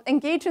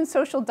 engage in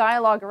social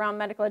dialogue around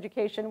medical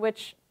education,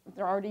 which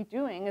they're already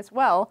doing as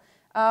well,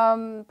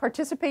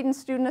 participate in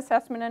student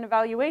assessment and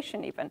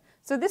evaluation even.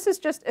 So this is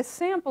just a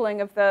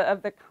sampling of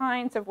the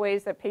kinds of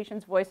ways that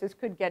patients' voices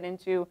could get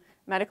into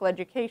medical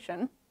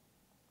education.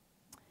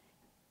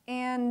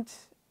 And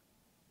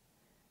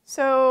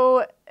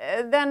so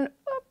then,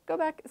 go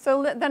back.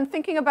 So then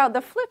thinking about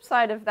the flip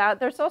side of that,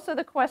 there's also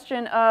the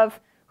question of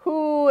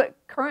who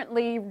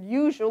currently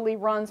usually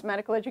runs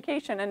medical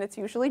education, and it's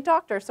usually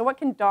doctors. So what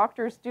can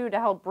doctors do to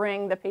help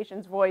bring the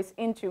patient's voice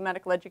into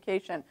medical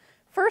education?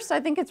 First, I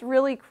think it's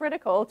really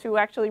critical to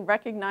actually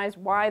recognize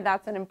why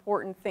that's an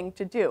important thing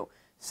to do.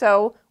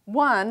 So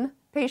one,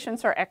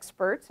 patients are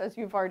experts, as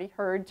you've already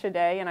heard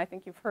today, and I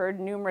think you've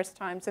heard numerous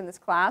times in this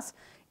class.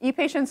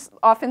 E-patients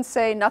often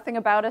say nothing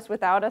about us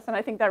without us, and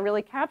I think that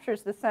really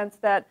captures the sense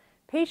that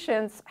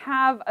patients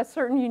have a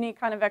certain unique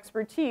kind of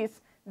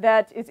expertise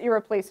that is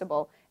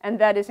irreplaceable and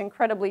that is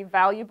incredibly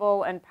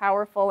valuable and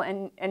powerful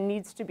and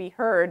needs to be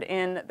heard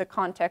in the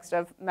context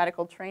of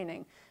medical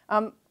training.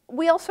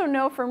 we also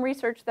know from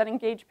research that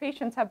engaged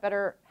patients have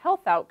better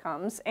health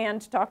outcomes,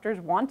 and doctors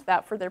want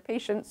that for their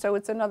patients, so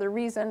it's another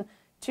reason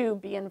to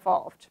be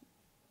involved,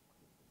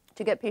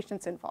 to get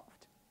patients involved.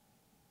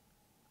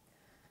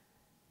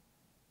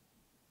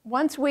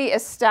 Once we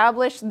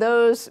establish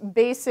those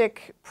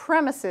basic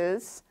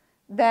premises,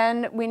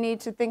 then we need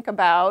to think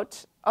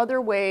about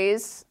other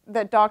ways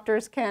that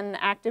doctors can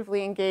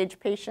actively engage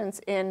patients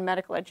in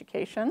medical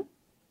education.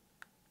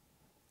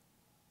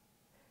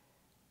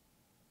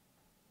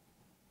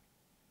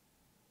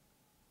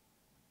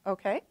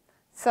 Okay,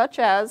 such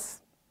as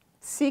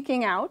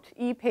seeking out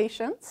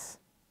e-patients,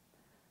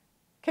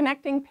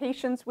 connecting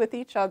patients with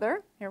each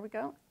other. Here we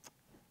go.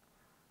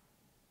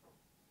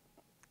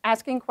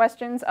 Asking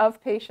questions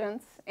of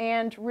patients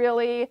and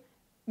really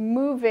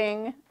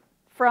moving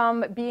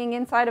from being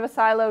inside of a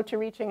silo to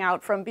reaching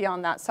out from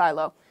beyond that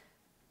silo.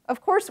 Of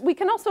course, we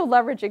can also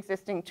leverage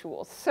existing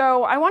tools.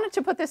 So I wanted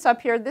to put this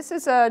up here. This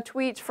is a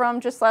tweet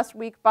from just last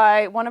week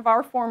by one of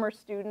our former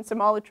students,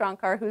 Amal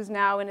Utrankar, who's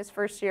now in his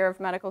first year of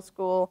medical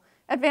school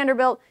at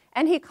Vanderbilt.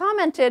 And he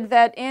commented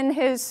that in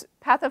his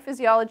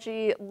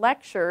pathophysiology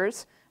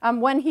lectures,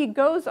 when he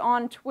goes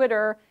on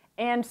Twitter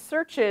and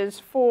searches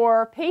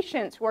for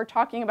patients who are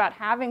talking about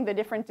having the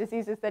different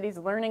diseases that he's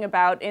learning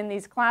about in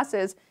these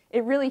classes,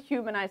 it really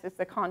humanizes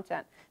the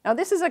content. Now,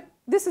 this is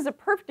a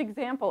perfect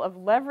example of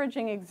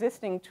leveraging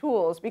existing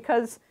tools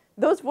because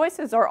those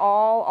voices are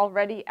all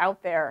already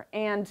out there,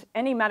 and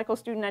any medical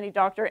student, any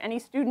doctor, any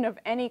student of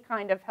any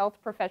kind of health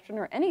profession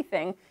or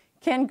anything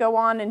can go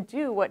on and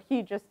do what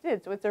he just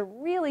did. So it's a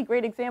really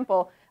great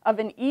example of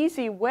an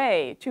easy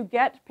way to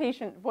get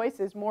patient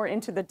voices more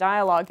into the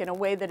dialogue in a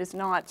way that is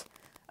not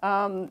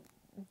done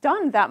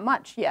that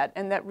much yet,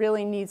 and that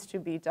really needs to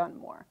be done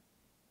more.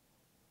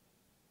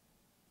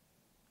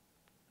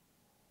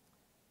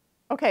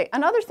 Okay,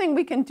 another thing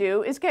we can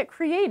do is get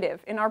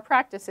creative in our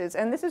practices,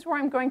 and this is where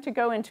I'm going to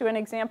go into an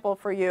example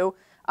for you.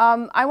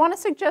 I want to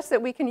suggest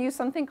that we can use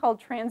something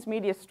called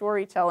transmedia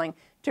storytelling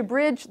to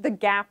bridge the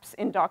gaps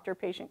in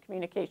doctor-patient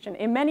communication.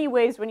 In many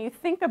ways, when you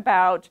think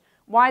about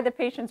why the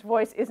patient's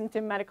voice isn't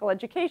in medical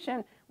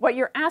education, what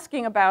you're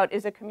asking about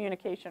is a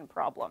communication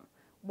problem.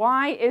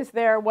 Why is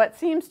there what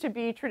seems to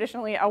be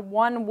traditionally a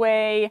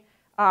one-way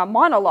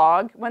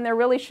monologue when there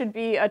really should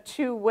be a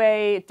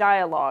two-way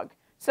dialogue?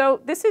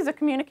 So this is a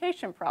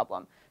communication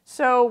problem.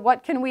 So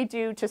what can we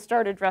do to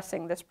start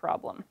addressing this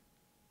problem?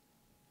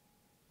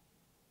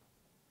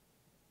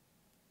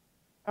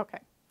 Okay,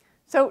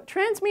 so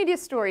transmedia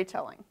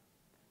storytelling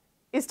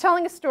is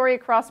telling a story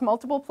across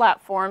multiple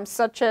platforms,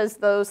 such as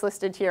those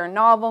listed here: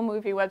 novel,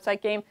 movie,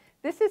 website, game.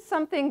 This is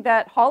something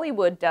that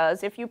Hollywood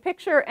does. If you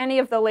picture any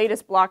of the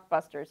latest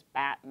blockbusters,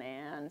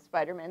 Batman,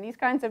 Spider-Man, these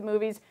kinds of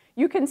movies,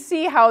 you can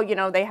see how, you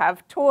know, they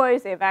have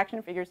toys, they have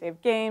action figures, they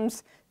have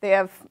games, they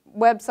have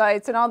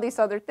websites, and all these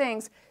other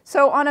things.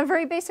 So on a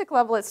very basic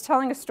level, it's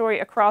telling a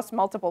story across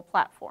multiple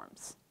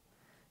platforms.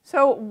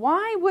 So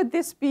why would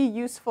this be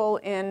useful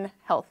in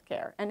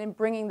healthcare and in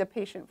bringing the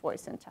patient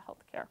voice into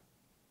healthcare?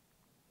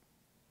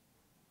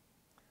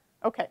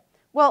 Okay.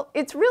 Well,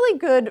 it's really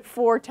good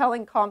for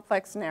telling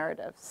complex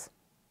narratives.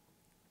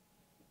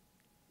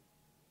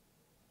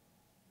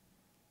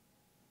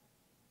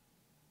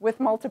 With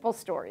multiple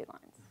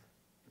storylines.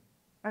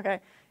 Okay.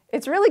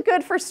 It's really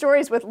good for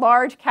stories with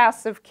large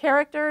casts of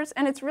characters,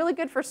 and it's really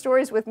good for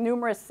stories with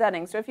numerous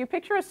settings. So if you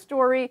picture a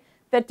story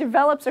that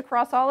develops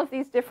across all of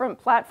these different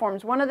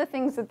platforms, one of the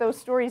things that those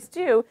stories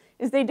do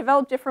is they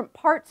develop different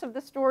parts of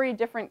the story,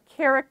 different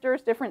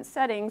characters, different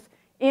settings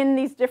in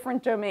these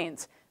different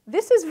domains.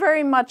 This is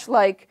very much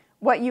like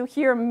what you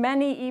hear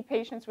many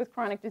e-patients with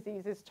chronic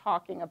diseases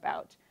talking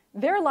about.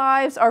 Their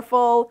lives are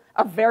full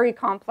of very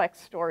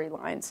complex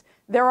storylines.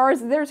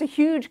 There's a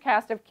huge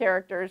cast of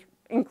characters,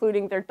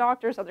 including their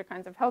doctors, other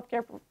kinds of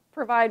healthcare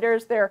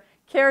providers, their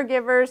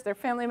caregivers, their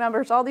family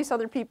members, all these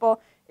other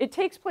people. It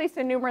takes place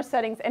in numerous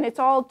settings, and it's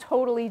all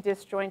totally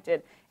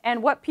disjointed.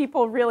 And what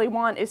people really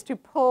want is to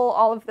pull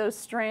all of those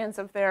strands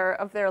of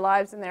their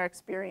lives and their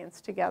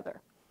experience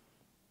together.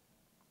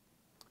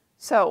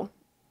 So,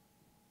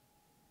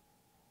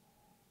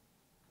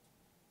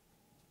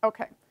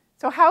 okay.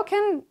 So how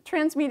can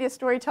transmedia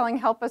storytelling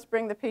help us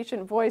bring the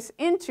patient voice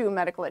into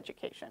medical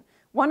education?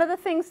 One of the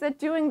things that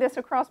doing this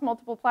across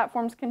multiple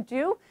platforms can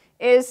do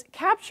is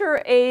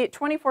capture a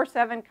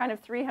 24/7 kind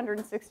of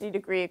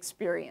 360-degree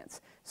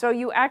experience. So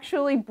you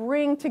actually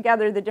bring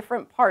together the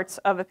different parts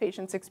of a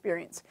patient's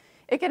experience.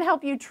 It can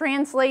help you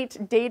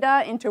translate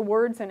data into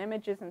words and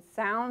images and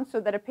sounds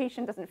so that a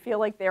patient doesn't feel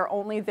like they're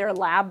only their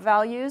lab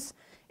values.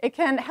 It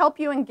can help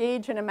you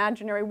engage in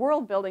imaginary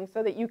world building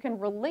so that you can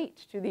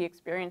relate to the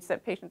experience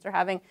that patients are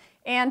having.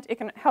 And it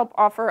can help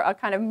offer a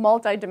kind of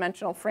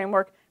multi-dimensional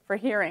framework for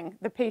hearing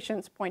the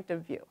patient's point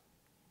of view.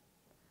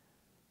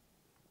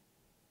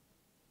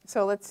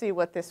 So let's see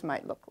what this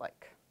might look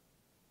like.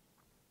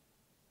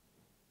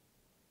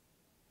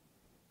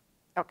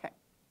 Okay.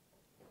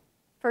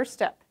 First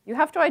step, you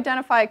have to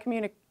identify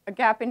a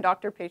gap in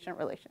doctor-patient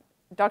relation.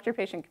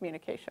 doctor-patient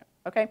communication,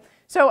 okay?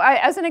 So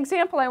as an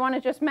example, I want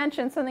to just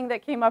mention something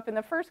that came up in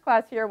the first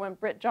class here when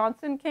Britt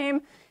Johnson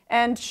came,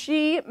 and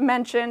she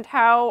mentioned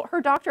how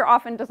her doctor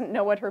often doesn't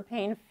know what her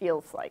pain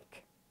feels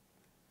like.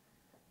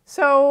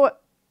 So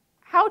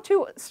how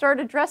to start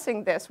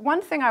addressing this?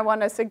 One thing I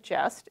want to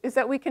suggest is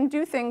that we can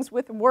do things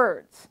with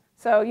words.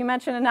 So you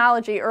mentioned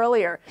analogy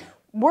earlier.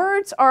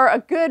 Words are a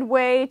good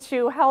way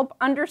to help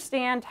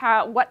understand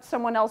what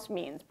someone else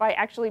means by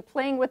actually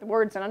playing with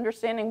words and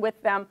understanding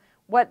with them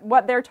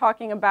what they're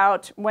talking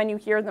about when you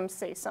hear them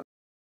say something.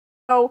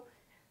 So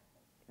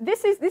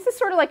this is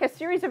sort of like a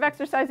series of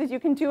exercises you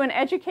can do in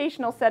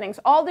educational settings,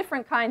 all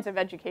different kinds of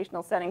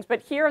educational settings.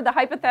 But here the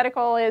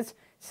hypothetical is,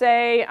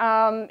 say,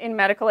 in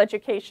medical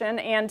education,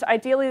 and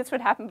ideally this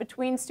would happen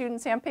between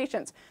students and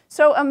patients.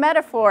 So a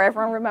metaphor,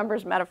 everyone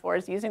remembers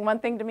metaphors, using one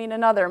thing to mean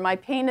another. My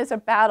pain is a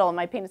battle,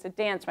 my pain is a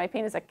dance, my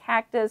pain is a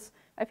cactus,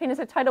 my pain is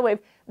a tidal wave.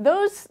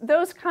 Those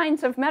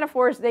kinds of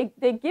metaphors, they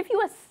give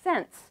you a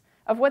sense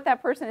of what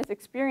that person is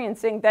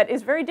experiencing that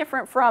is very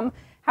different from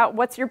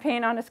what's your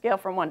pain on a scale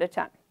from 1 to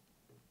 10.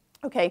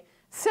 Okay,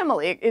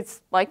 simile,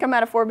 it's like a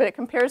metaphor, but it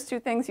compares two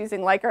things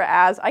using like or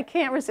as. I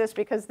can't resist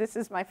because this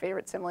is my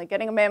favorite simile.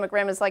 Getting a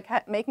mammogram is like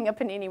making a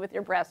panini with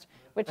your breast,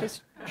 which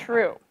is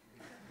true.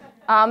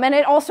 And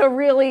it also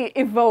really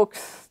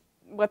evokes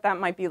what that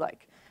might be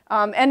like.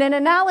 And an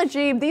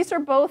analogy, these are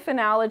both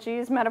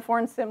analogies, metaphor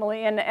and simile,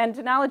 and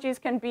analogies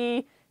can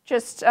be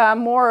just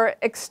more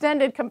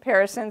extended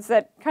comparisons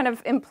that kind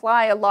of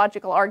imply a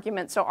logical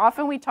argument. So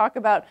often we talk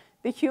about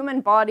the human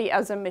body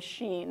as a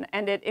machine,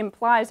 and it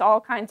implies all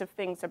kinds of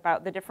things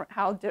about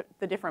how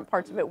the different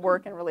parts of it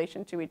work in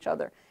relation to each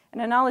other.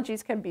 And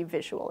analogies can be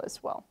visual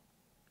as well.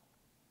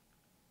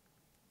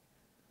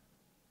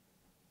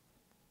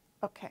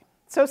 Okay,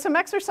 so some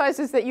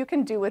exercises that you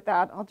can do with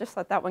that, I'll just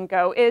let that one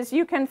go, is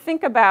you can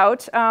think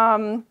about,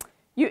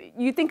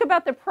 you think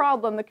about the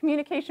problem, the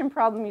communication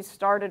problem you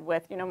started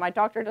with. You know, my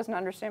doctor doesn't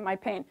understand my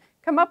pain.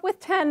 Come up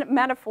with 10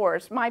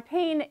 metaphors. My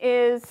pain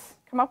is,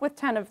 come up with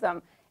 10 of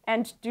them.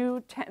 And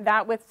do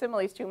that with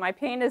similes too. My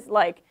pain is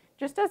like,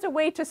 just as a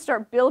way to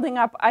start building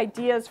up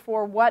ideas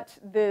for what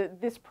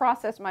this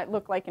process might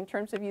look like in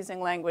terms of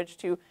using language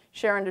to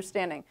share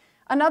understanding.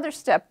 Another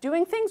step,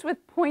 doing things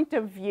with point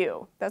of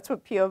view. That's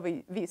what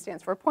POV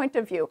stands for, point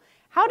of view.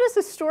 How does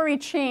a story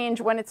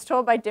change when it's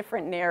told by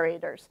different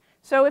narrators?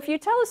 So if you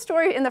tell a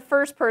story in the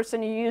first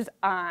person, you use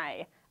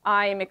I.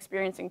 I am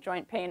experiencing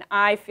joint pain.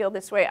 I feel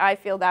this way. I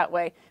feel that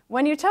way.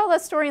 When you tell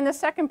that story in the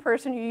second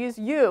person, you use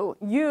you.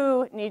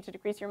 You need to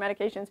decrease your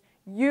medications.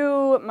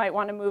 You might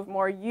want to move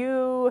more.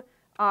 You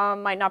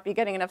might not be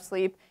getting enough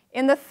sleep.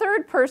 In the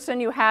third person,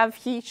 you have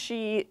he,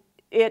 she,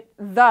 it,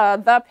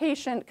 the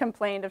patient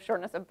complained of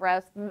shortness of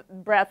breath,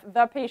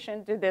 the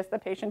patient did this, the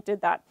patient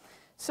did that.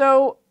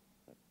 So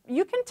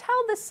you can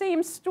tell the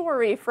same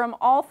story from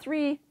all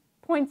three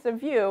points of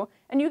view,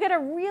 and you get a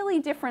really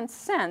different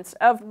sense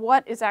of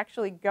what is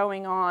actually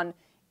going on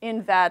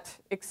in that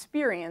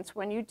experience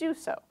when you do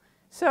so.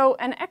 So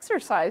an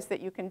exercise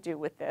that you can do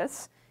with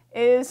this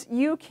is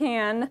you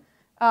can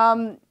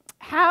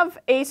have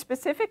a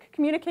specific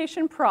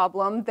communication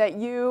problem that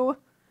you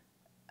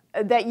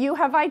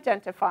have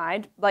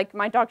identified, like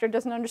my doctor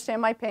doesn't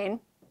understand my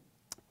pain,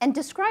 and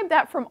describe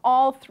that from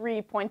all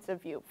three points of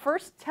view.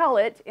 First, tell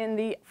it in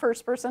the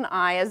first person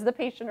I as the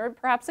patient or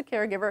perhaps a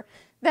caregiver,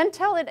 then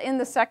tell it in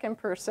the second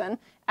person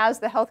as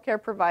the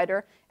healthcare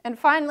provider, and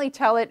finally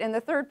tell it in the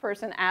third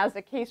person as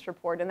a case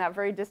report in that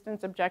very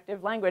distant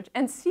objective language,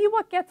 and see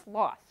what gets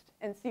lost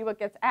and see what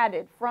gets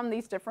added from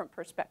these different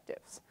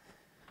perspectives.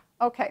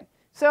 Okay,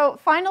 so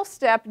final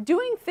step,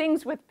 doing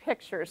things with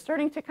pictures,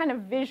 starting to kind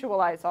of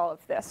visualize all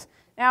of this.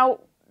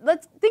 Now,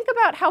 let's think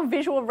about how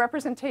visual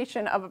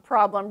representation of a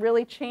problem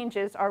really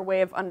changes our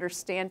way of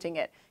understanding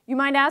it. You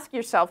might ask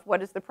yourself,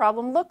 what does the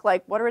problem look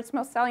like? What are its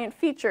most salient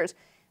features?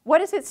 What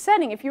is its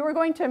setting? If you were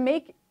going to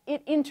make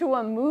it into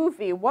a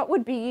movie, what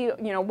would be,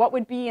 what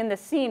would be in the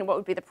scene? What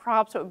would be the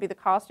props? What would be the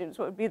costumes?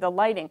 What would be the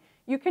lighting?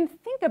 You can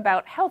think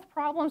about health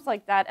problems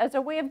like that as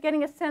a way of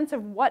getting a sense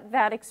of what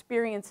that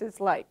experience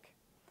is like.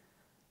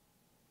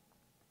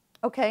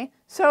 Okay,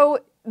 so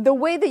the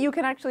way that you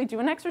can actually do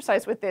an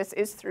exercise with this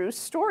is through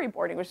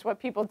storyboarding, which is what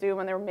people do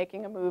when they're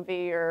making a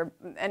movie or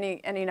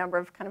any number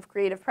of kind of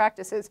creative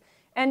practices.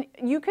 And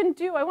you can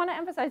do, I want to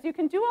emphasize, you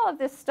can do all of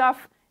this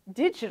stuff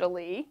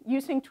digitally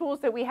using tools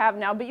that we have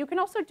now, but you can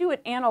also do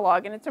it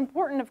analog. And it's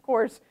important, of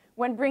course,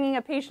 when bringing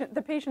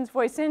the patient's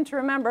voice in to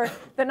remember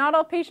that not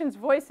all patients'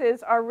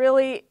 voices are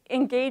really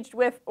engaged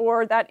with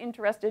or that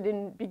interested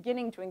in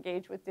beginning to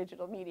engage with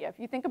digital media. If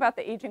you think about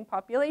the aging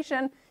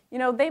population,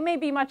 they may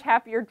be much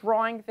happier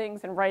drawing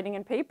things and writing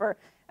in paper,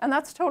 and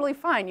that's totally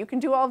fine. You can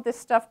do all of this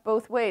stuff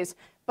both ways,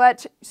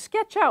 but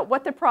sketch out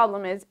what the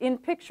problem is in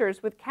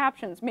pictures with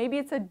captions. Maybe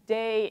it's a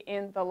day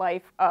in the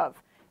life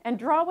of, and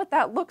draw what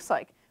that looks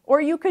like. Or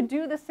you could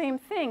do the same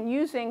thing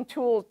using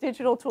tools,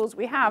 digital tools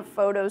we have,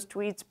 photos,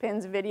 tweets,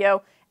 pins,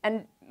 video,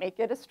 and make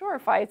it a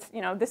storify.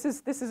 This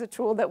is a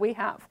tool that we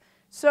have.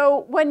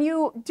 So when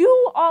you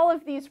do all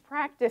of these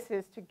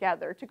practices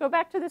together, to go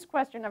back to this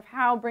question of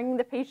how bringing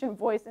the patient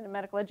voice into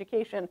medical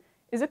education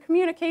is a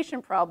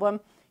communication problem,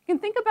 you can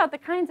think about the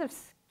kinds of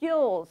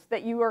skills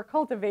that you are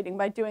cultivating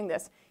by doing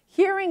this.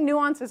 Hearing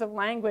nuances of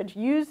language,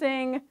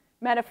 using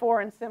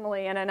metaphor and simile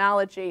and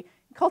analogy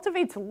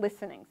cultivates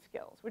listening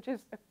skills, which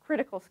is a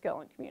critical skill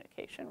in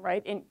communication,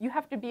 right? And you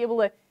have to be able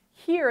to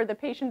hear the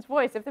patient's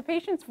voice. If the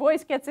patient's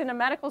voice gets into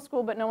medical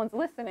school but no one's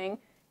listening,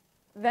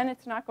 then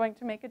it's not going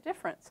to make a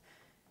difference.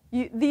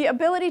 The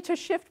ability to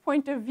shift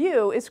point of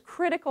view is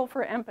critical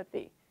for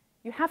empathy.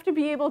 You have to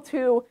be able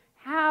to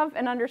have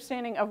an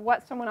understanding of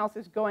what someone else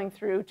is going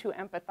through to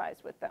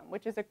empathize with them,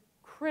 which is a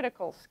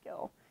critical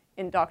skill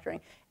in doctoring.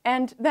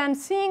 And then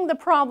seeing the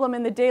problem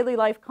in the daily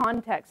life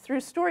context through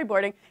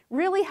storyboarding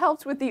really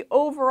helps with the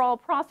overall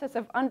process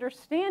of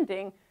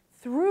understanding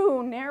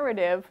through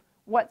narrative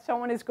what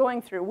someone is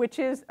going through, which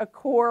is a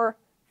core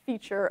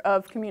feature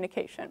of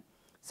communication.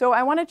 So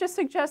I want to just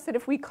suggest that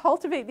if we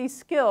cultivate these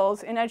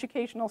skills in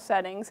educational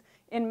settings,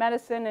 in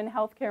medicine and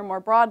healthcare more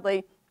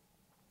broadly,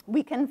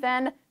 we can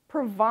then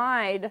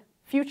provide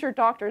future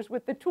doctors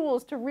with the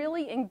tools to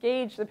really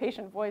engage the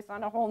patient voice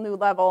on a whole new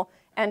level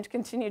and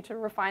continue to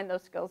refine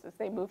those skills as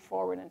they move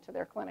forward into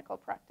their clinical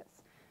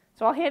practice.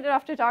 So I'll hand it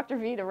off to Dr.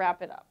 V to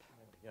wrap it up.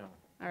 Yeah.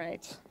 All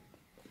right.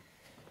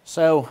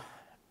 So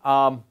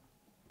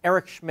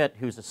Eric Schmidt,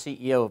 who's the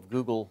CEO of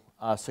Google,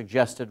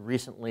 suggested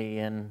recently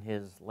in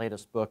his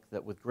latest book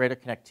that with greater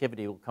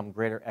connectivity will come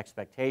greater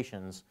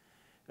expectations.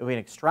 And we can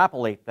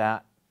extrapolate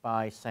that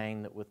by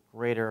saying that with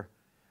greater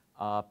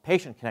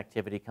patient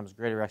connectivity comes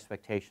greater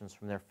expectations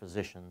from their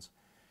physicians.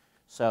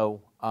 So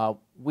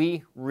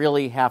we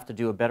really have to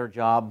do a better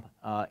job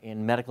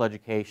in medical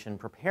education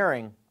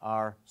preparing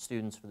our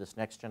students for this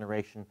next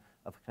generation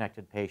of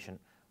connected patient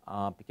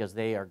because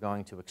they are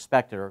going to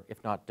expect it or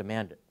if not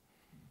demand it.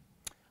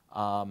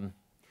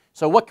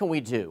 So what can we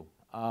do?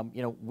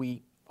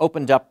 We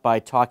opened up by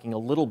talking a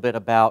little bit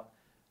about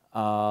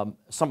some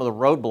of the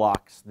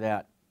roadblocks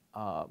that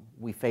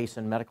we face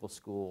in medical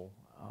school.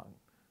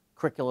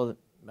 Curricula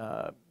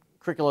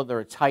that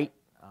are tight,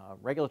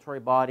 regulatory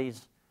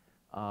bodies,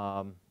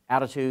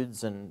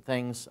 attitudes and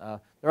things.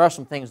 There are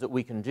some things that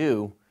we can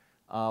do.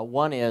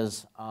 One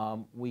is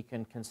we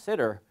can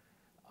consider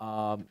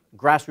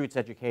grassroots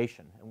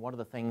education. And one of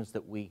the things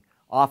that we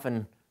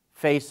often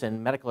face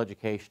in medical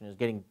education is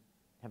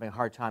having a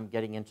hard time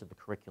getting into the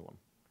curriculum.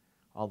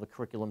 All the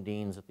curriculum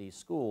deans at these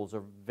schools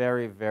are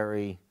very,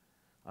 very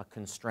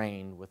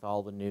constrained with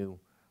all the new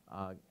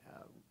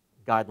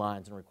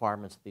guidelines and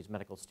requirements that these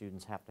medical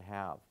students have to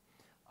have.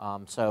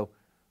 So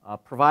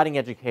providing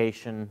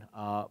education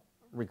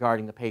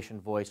regarding the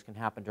patient voice can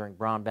happen during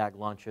brown bag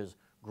lunches.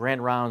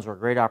 Grand rounds are a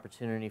great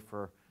opportunity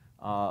for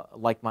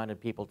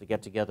like-minded people to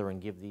get together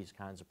and give these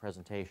kinds of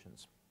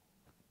presentations.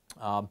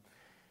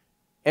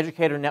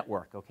 Educator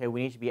network, okay,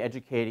 we need to be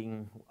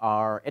educating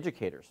our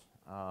educators.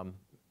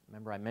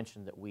 Remember I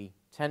mentioned that we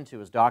tend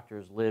to, as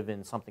doctors, live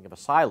in something of a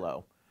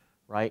silo,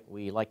 right?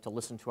 We like to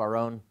listen to our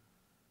own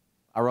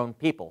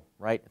people,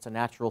 right? It's a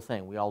natural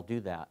thing. We all do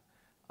that.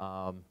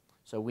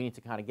 So we need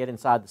to kind of get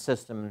inside the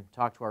system and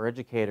talk to our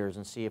educators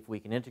and see if we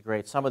can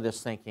integrate some of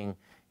this thinking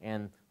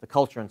and the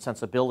culture and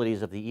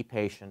sensibilities of the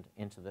e-patient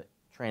into the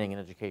training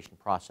and education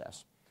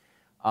process.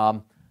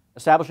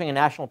 Establishing a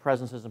national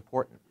presence is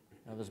important.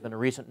 There's been a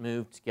recent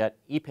move to get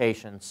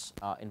e-patients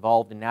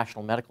involved in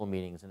national medical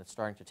meetings, and it's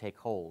starting to take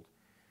hold.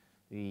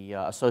 The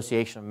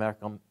Association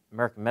of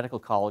American Medical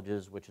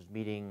Colleges, which is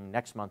meeting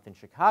next month in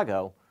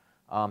Chicago,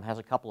 has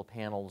a couple of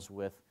panels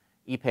with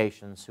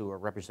e-patients who are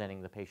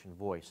representing the patient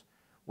voice.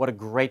 What a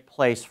great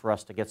place for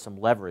us to get some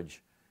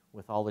leverage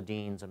with all the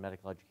deans and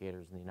medical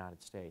educators in the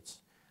United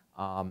States.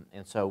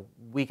 And so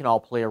we can all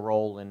play a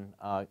role in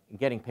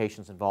getting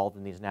patients involved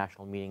in these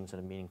national meetings in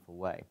a meaningful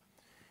way.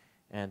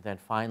 And then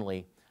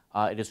finally,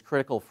 it is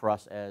critical for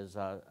us as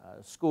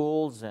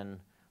schools and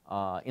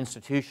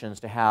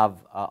institutions to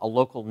have a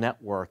local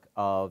network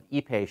of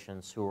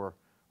e-patients who are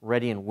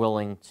ready and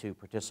willing to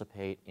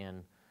participate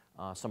in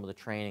some of the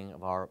training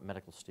of our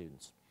medical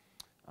students.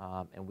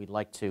 And we'd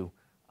like to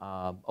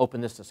open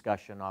this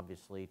discussion,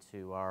 obviously,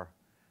 to our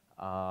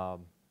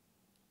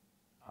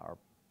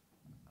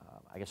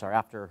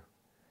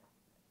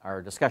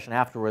discussion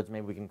afterwards.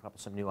 Maybe we can come up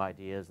with some new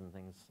ideas and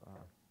things,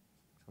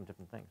 some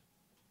different things.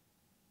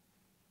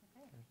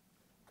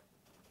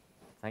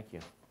 Thank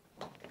you.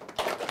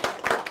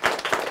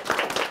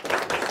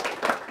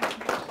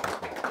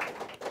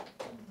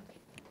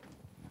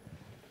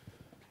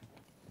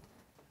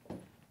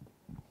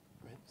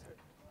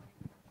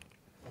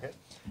 Okay.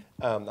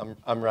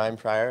 I'm Ryan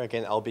Pryor.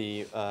 Again, I'll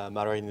be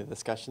moderating the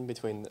discussion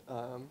between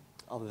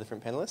all the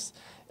different panelists.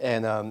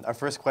 And our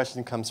first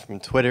question comes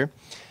from Twitter,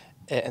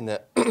 and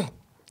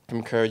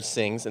from Courage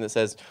Sings, and it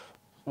says,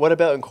 what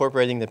about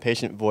incorporating the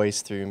patient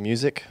voice through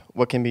music?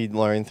 What can be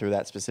learned through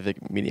that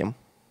specific medium?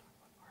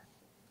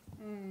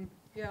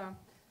 Yeah,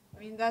 I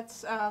mean,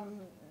 that's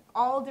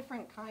all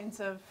different kinds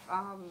of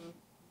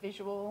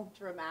visual,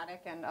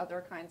 dramatic, and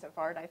other kinds of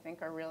art, I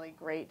think, are really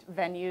great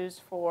venues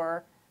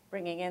for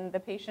bringing in the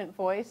patient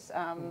voice.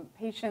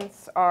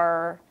 Patients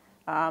are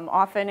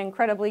often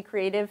incredibly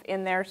creative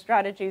in their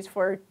strategies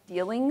for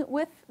dealing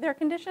with their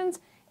conditions,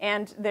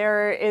 and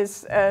there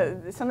is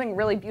something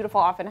really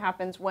beautiful often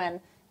happens when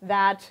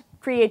that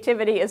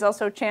creativity is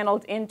also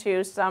channeled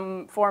into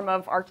some form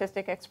of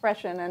artistic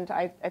expression, and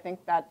I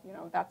think that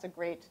that's a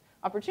great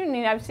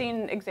opportunity. I've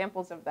seen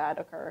examples of that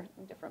occur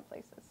in different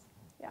places.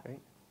 Yeah. Great.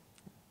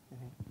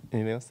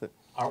 Anything else?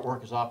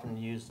 Artwork is often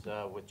used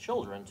with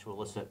children to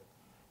elicit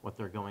what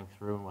they're going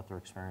through and what they're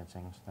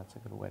experiencing. So that's a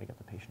good way to get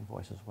the patient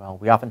voice as well.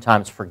 We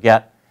oftentimes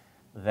forget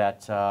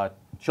that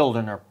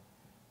children are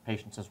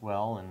patients as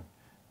well,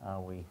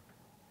 and we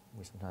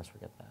sometimes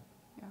forget that.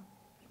 Yeah.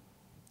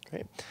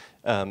 Great.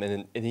 And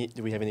then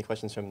do we have any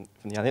questions from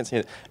the audience?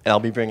 And I'll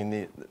be bringing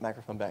the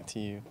microphone back to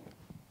you.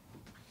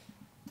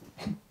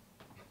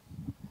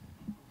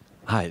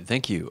 Hi,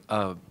 thank you.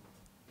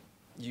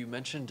 You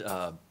mentioned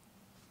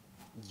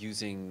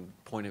using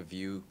point of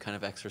view kind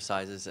of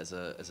exercises as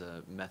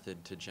a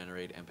method to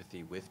generate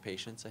empathy with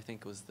patients, I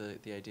think was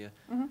the idea.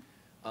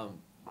 Mm-hmm.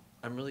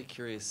 I'm really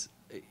curious,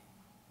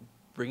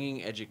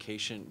 bringing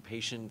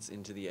patients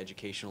into the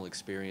educational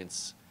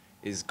experience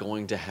is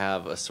going to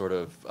have a sort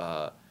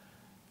of,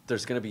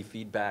 there's going to be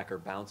feedback or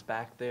bounce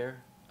back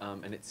there,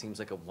 and it seems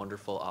like a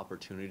wonderful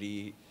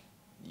opportunity,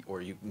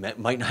 or it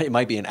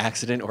might be an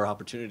accident or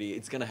opportunity,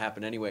 it's going to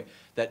happen anyway,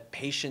 that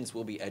patients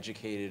will be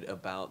educated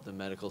about the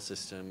medical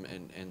system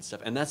and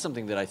stuff. And that's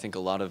something that I think a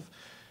lot of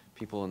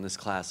people in this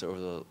class over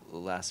the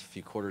last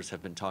few quarters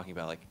have been talking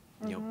about, like,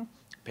 you know,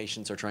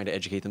 patients are trying to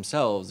educate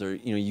themselves, or,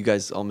 you know, you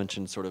guys all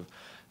mentioned sort of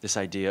this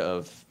idea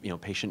of, you know,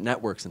 patient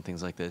networks and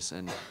things like this.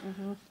 And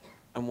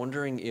I'm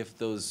wondering if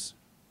those,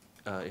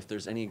 if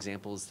there's any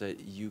examples that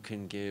you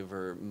can give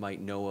or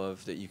might know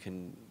of that you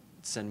can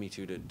send me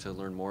to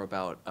learn more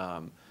about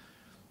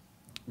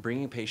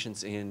bringing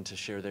patients in to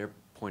share their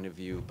point of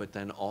view, but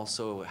then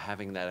also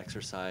having that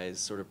exercise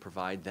sort of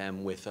provide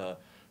them with a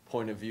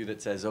point of view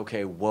that says,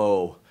 okay,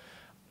 whoa,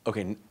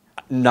 okay,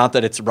 not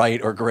that it's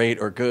right or great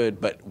or good,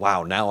 but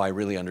wow, now I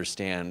really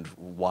understand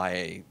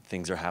why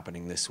things are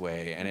happening this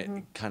way. And it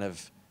kind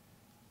of,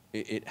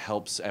 it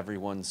helps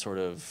everyone sort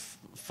of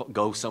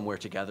go somewhere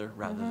together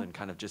rather than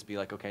kind of just be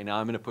like, okay, now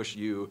I'm going to push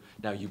you,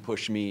 now you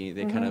push me.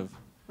 They kind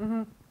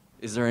of,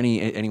 is there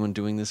anyone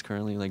doing this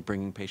currently, like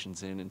bringing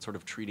patients in and sort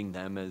of treating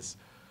them as,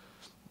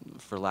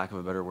 for lack of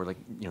a better word, like,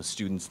 you know,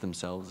 students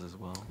themselves as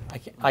well?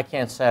 I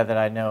can't say that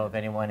I know of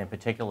anyone in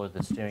particular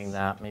that's doing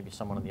that. Maybe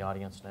someone in the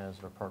audience knows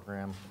of a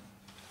program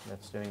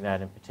that's doing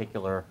that in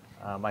particular.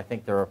 I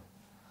think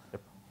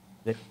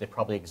they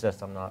probably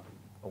exist. I'm not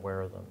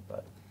aware of them,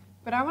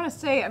 But I want to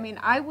say, I mean,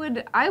 I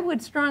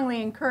would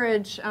strongly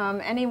encourage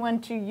anyone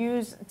to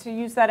use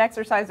that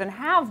exercise and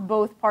have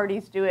both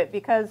parties do it,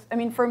 because, I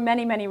mean, for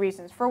many, many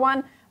reasons. For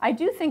one, I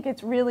do think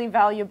it's really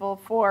valuable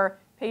for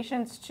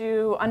patients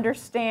to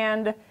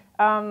understand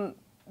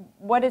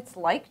what it's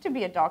like to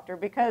be a doctor,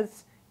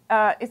 because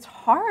it's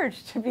hard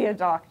to be a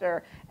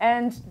doctor,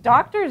 and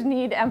doctors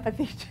need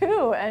empathy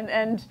too,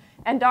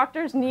 and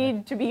doctors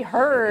need to be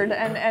heard,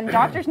 and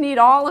doctors need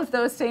all of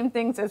those same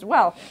things as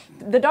well.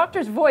 The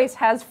doctor's voice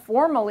has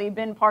formally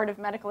been part of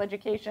medical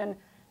education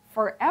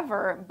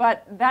forever,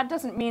 but that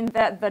doesn't mean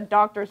that the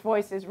doctor's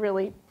voice is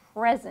really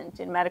present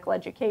in medical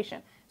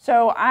education.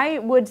 So I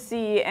would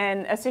see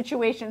a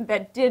situation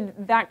that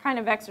did that kind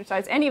of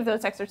exercise, any of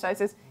those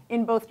exercises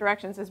in both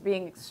directions, as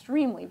being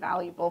extremely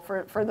valuable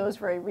for those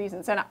very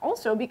reasons. And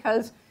also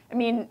because, I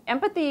mean,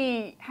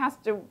 empathy has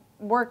to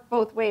work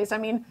both ways. I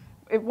mean,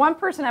 if one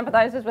person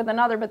empathizes with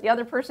another, but the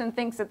other person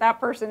thinks that that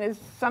person is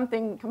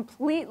something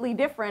completely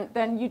different,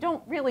 then you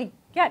don't really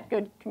get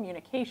good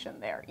communication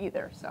there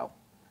either. So,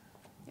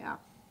 yeah.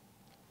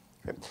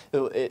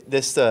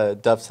 This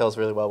dovetails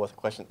really well with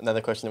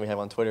another question that we have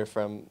on Twitter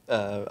from,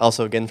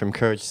 also again from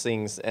Courage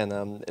Sings,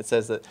 and it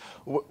says that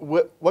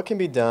what can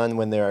be done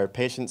when there are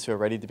patients who are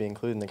ready to be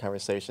included in the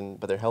conversation,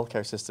 but their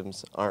healthcare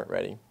systems aren't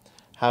ready?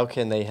 How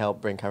can they help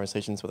bring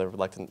conversations with a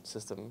reluctant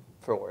system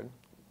forward?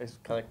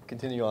 Just kind of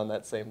continue on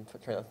that same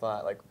train of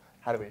thought, like,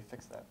 how do we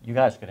fix that? you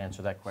guys could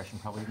answer that question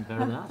probably even better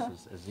than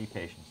us as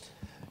e-patients.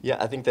 Yeah,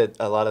 I think that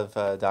a lot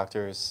of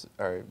doctors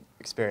are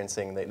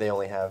experiencing, they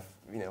only have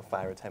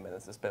 5 or 10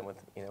 minutes to spend with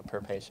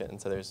per patient,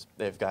 and so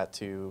they've got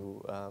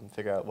to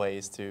figure out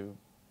ways to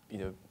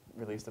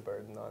release the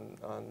burden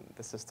on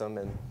the system,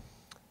 and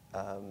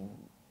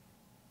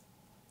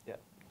yeah,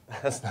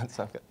 that's not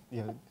so good.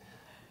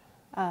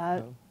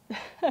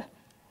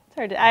 It's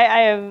hard.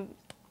 I am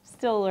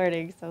still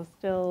learning, so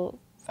still.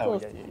 Oh,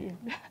 yeah.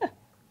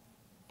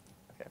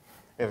 Okay,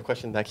 we have a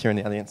question back here in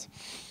the audience.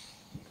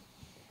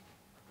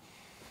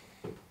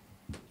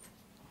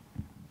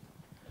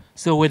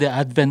 So with the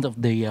advent of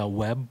the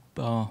web,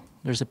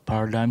 there's a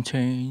paradigm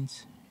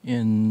change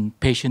in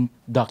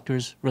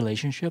patient-doctor's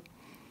relationship.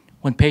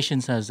 When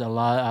patients has a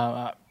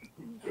lot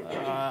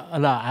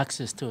of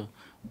access to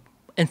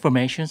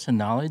information and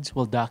knowledge,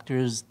 while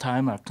doctors'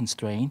 time are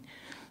constrained.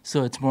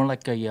 So it's more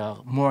like a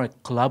more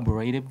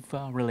collaborative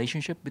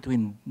relationship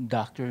between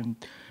doctor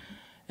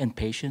and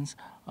patients.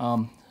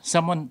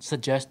 Someone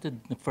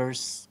suggested the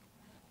first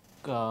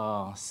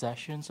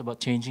sessions about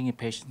changing a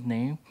patient's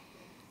name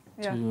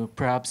to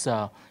perhaps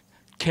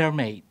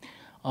CareMate.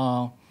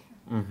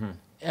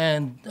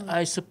 And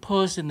I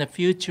suppose in the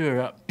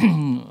future,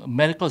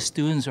 medical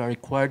students are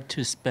required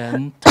to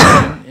spend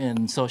time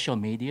in social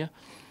media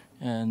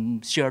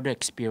and share their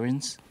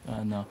experience,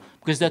 and,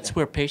 because that's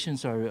where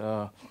patients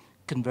are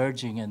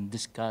converging and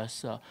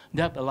discuss.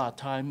 They have a lot of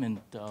time in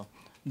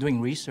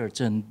doing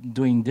research and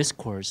doing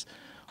discourse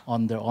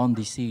on their own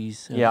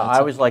disease. Yeah, I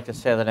always like to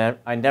say that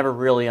I never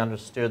really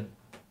understood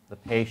the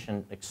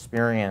patient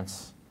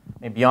experience,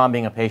 beyond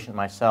being a patient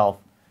myself,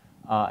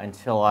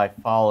 until I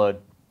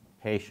followed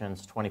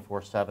patients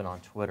 24/7 on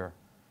Twitter,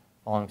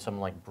 following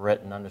someone like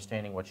Britt and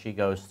understanding what she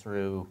goes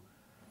through,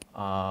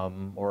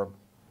 or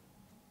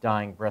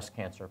dying breast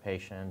cancer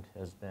patient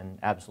has been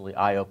absolutely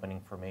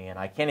eye-opening for me. And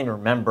I can't even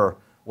remember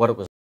what it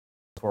was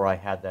before I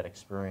had that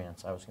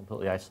experience. I was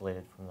completely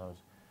isolated from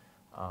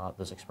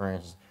those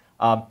experiences.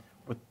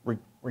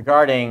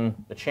 Regarding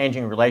the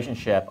changing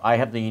relationship, I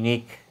have the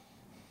unique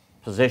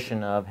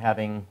position of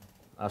having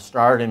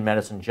started in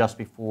medicine just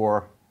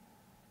before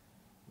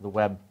the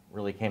web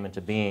really came into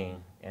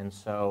being. And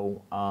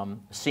so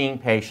seeing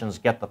patients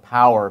get the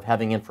power of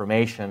having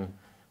information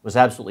was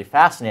absolutely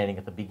fascinating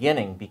at the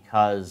beginning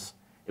because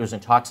it was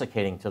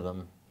intoxicating to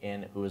them.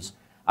 And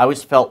I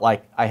always felt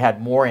like I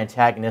had more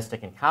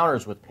antagonistic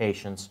encounters with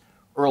patients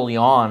early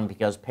on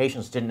because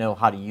patients didn't know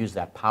how to use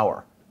that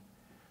power.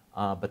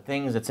 But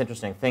it's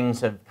interesting,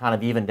 things have kind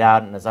of evened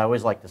out, and as I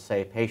always like to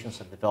say, patients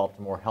have developed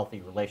a more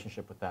healthy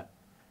relationship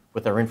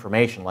with their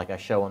information, like I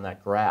show on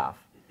that graph.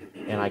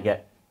 And I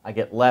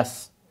get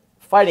less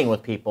fighting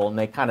with people, and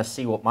they kind of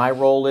see what my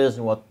role is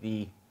and what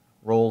the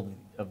role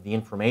of the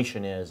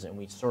information is, and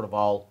we sort of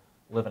all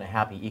live in a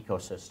happy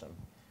ecosystem.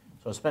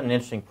 So it's been an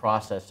interesting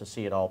process to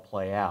see it all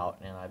play out,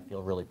 and I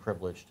feel really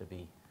privileged to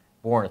be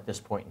born at this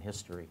point in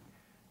history.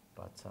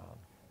 But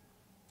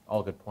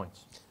all good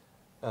points.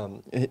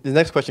 The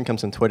next question comes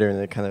from Twitter, and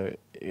it kind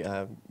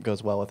of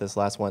goes well with this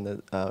last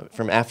one.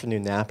 From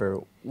Afternoon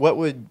Napper, what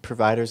would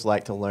providers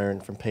like to learn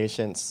from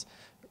patients,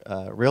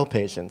 real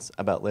patients,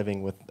 about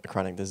living with a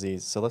chronic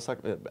disease? So let's talk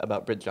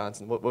about Britt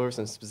Johnson. What were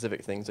some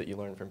specific things that you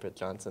learned from Britt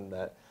Johnson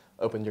that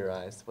opened your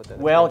eyes to what that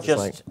experience is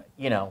like?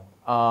 You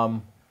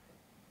know,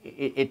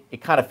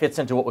 it kind of fits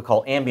into what we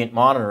call ambient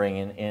monitoring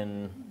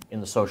in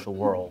the social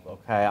world.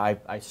 Okay,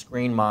 I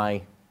screen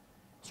my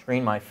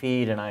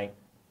feed, and I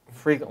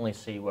frequently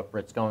see what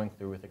Britt's going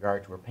through with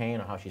regard to her pain,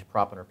 or how she's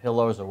propping her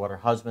pillows, or what her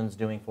husband's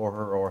doing for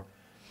her, or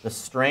the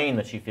strain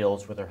that she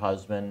feels with her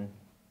husband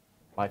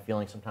by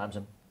feeling sometimes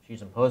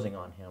she's imposing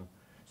on him.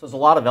 So there's a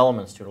lot of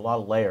elements to it, a lot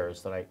of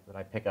layers that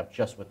I pick up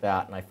just with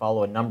that, and I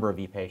follow a number of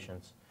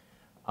e-patients.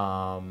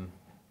 And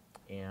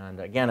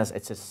again,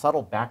 it's a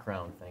subtle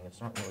background thing.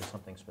 It's not really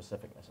something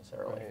specific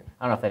necessarily. Right.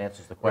 I don't know if that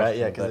answers the question. Right,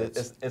 yeah,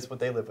 because it's what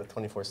they live with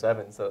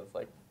 24/7, so it's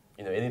like,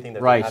 you know, anything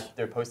that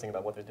they're posting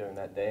about what they're doing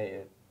that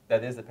day,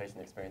 that is the patient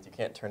experience. You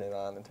can't turn it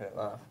on and turn it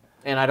off.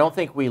 And I don't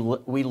think we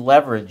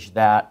leverage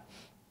that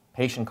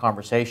patient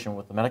conversation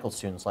with the medical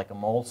students, like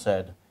Amol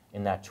said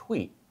in that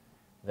tweet,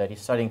 that he's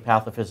studying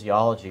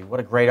pathophysiology. What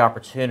a great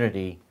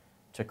opportunity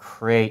to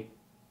create,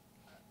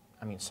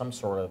 some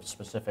sort of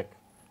specific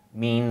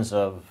means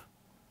of,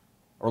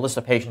 or list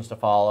of patients to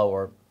follow,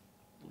 or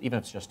even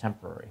if it's just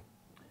temporary.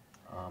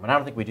 And I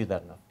don't think we do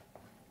that enough.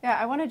 Yeah,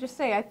 I want to just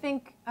say, I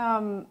think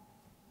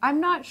I'm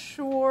not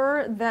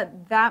sure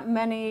that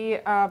many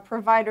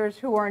providers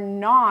who are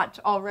not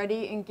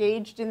already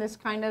engaged in this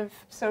kind of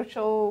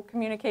social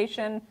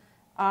communication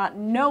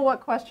know what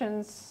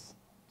questions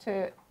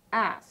to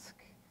ask,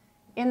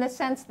 in the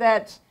sense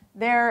that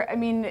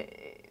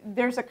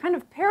there's a kind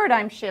of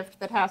paradigm shift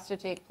that has to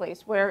take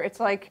place, where it's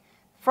like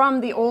from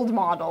the old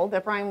model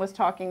that Brian was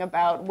talking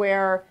about,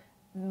 where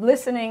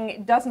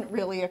listening doesn't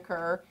really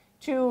occur,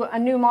 to a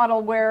new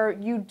model where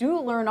you do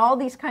learn all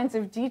these kinds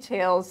of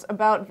details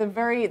about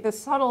the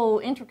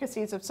subtle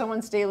intricacies of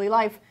someone's daily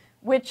life,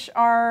 which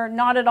are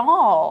not at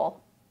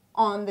all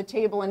on the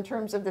table in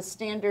terms of the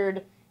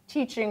standard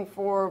teaching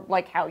for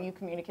like how you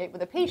communicate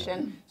with a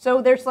patient.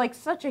 So there's like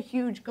such a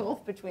huge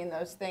gulf between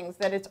those things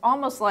that it's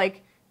almost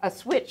like a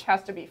switch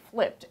has to be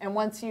flipped, and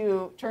once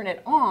you turn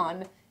it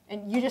on,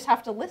 and you just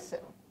have to listen,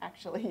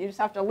 actually. You just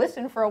have to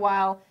listen for a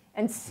while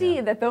and see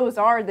that those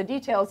are the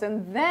details,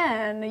 and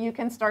then you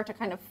can start to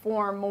kind of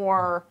form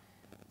more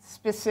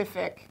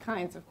specific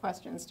kinds of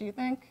questions, do you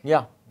think?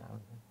 Yeah.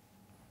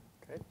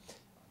 Great.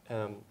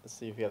 Let's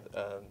see if we have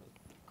a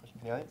question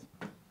from the audience.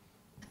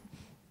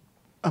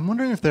 I'm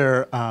wondering if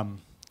there are,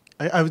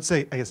 I would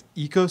say, I guess,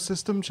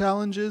 ecosystem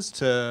challenges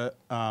to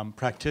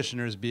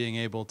practitioners being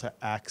able to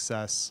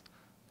access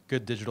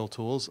good digital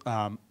tools.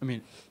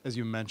 As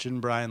you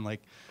mentioned, Brian,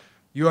 like,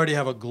 you already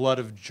have a glut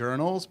of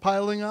journals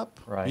piling up,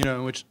 right,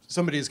 in which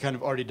somebody has kind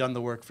of already done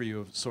the work for you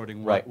of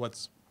sorting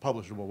what's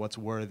publishable, what's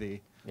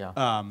worthy.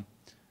 Yeah.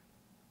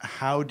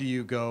 How do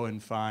you go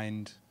and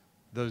find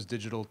those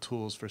digital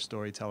tools for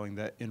storytelling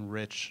that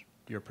enrich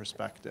your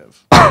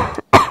perspective?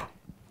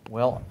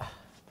 Well,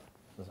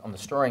 on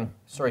the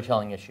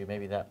storytelling issue,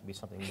 maybe that would be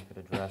something you could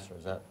address, or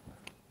is that?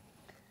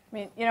 I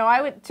mean, you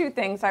know, two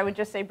things I would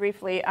just say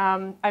briefly.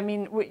 I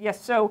mean,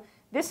 yes, so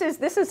this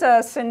is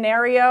a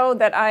scenario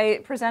that I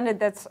presented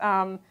that's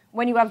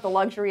when you have the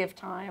luxury of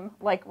time,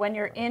 like when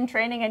you're in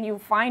training and you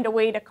find a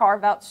way to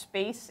carve out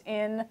space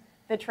in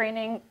the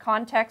training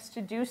context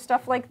to do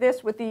stuff like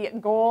this with the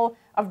goal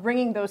of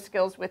bringing those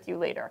skills with you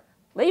later.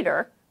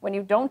 Later, when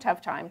you don't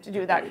have time to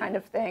do that kind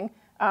of thing,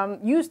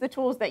 use the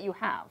tools that you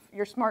have.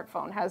 Your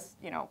smartphone has,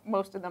 you know,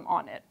 most of them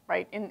on it,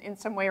 right, in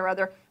some way or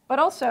other. But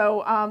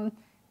also, I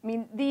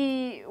mean,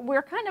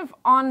 we're kind of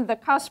on the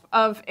cusp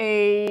of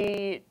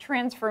a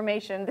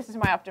transformation. This is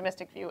my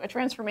optimistic view, a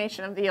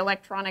transformation of the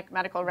electronic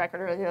medical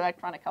record or the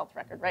electronic health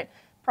record, right?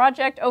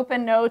 Project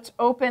Open Notes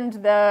opened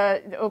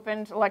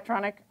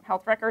electronic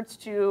health records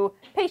to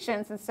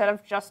patients instead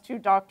of just to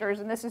doctors,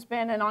 and this has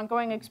been an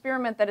ongoing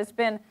experiment that has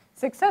been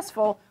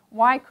successful.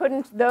 Why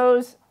couldn't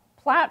those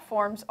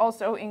platforms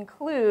also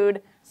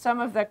include some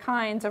of the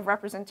kinds of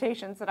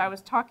representations that I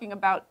was talking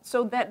about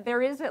so that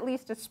there is at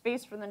least a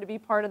space for them to be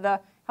part of the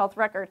health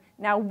record?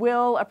 Now,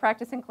 will a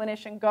practicing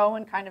clinician go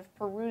and kind of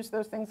peruse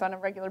those things on a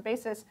regular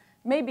basis?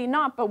 Maybe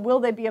not, but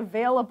will they be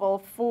available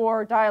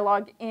for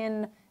dialogue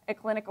in a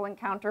clinical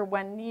encounter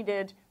when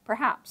needed?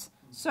 Perhaps.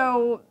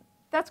 So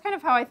that's kind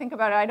of how I think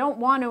about it. I don't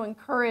want to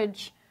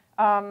encourage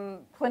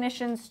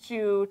clinicians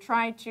to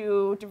try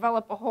to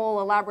develop a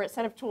whole elaborate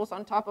set of tools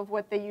on top of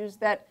what they use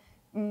that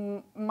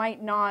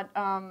might not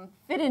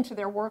fit into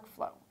their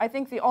workflow. I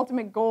think the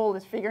ultimate goal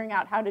is figuring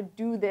out how to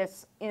do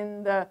this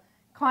in the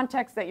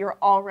context that you're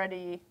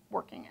already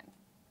working in.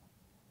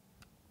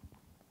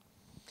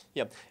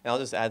 Yeah, and I'll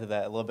just add to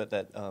that a little bit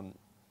that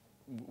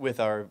with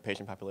our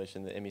patient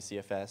population, the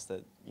MECFS,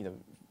 that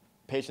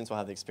patients will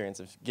have the experience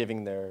of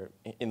giving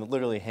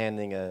literally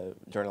handing a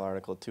journal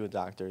article to a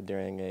doctor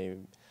during a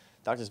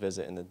doctor's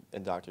visit, and the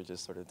doctor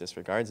just sort of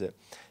disregards it.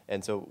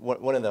 And so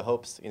one of the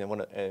hopes,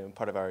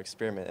 part of our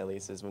experiment at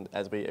least, is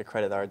as we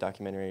accredit our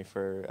documentary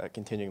for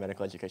continuing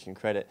medical education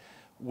credit,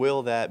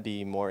 will that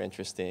be more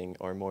interesting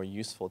or more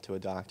useful to a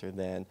doctor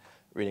than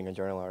reading a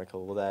journal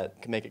article? Will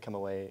that make it come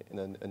away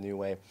in a new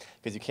way?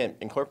 Because you can't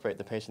incorporate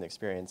the patient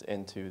experience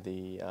into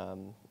the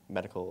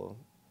medical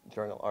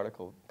journal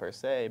article per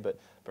se, but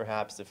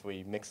perhaps if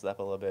we mix it up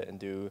a little bit and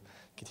do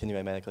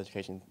continuing medical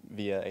education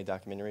via a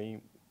documentary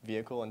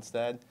vehicle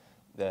instead,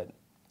 that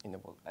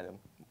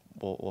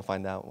we'll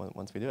find out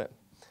once we do it.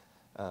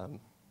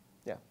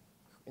 Yeah.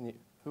 And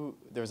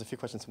there was a few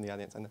questions from the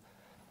audience.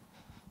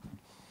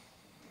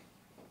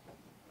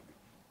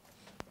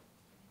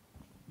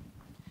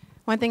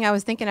 One thing I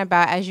was thinking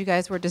about as you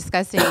guys were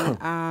discussing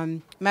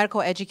medical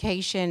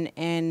education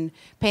and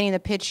painting the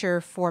picture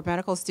for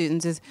medical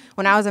students is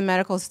when I was a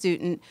medical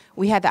student,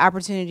 we had the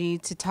opportunity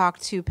to talk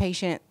to a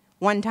patient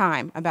one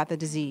time about the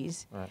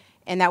disease. Right.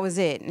 And that was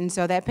it. And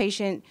so that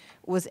patient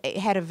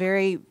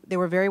they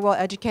were very well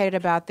educated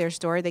about their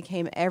story. They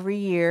came every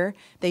year.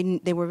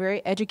 They were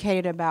very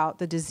educated about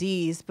the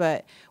disease,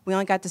 but we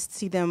only got to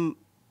see them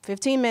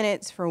 15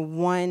 minutes for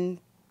one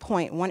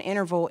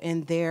interval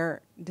in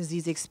their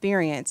disease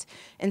experience.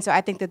 And so I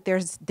think that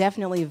there's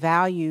definitely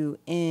value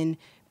in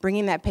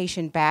bringing that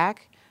patient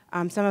back.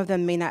 Some of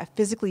them may not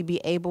physically be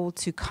able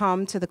to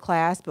come to the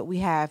class, but we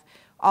have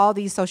all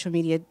these social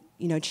media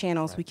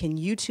channels. Right. We can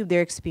YouTube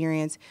their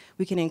experience.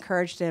 We can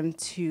encourage them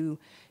to,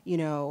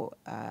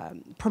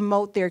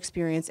 promote their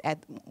experience at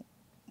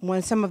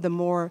some of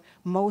the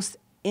most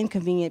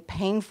inconvenient,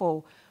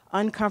 painful,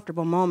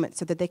 uncomfortable moments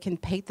so that they can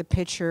paint the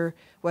picture,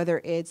 whether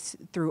it's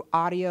through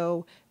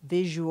audio,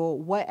 visual,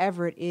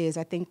 whatever it is.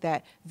 I think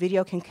that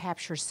video can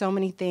capture so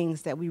many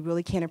things that we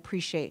really can't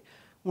appreciate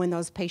when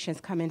those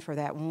patients come in for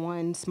that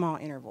one small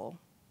interval.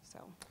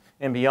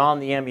 And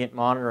beyond the ambient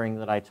monitoring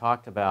that I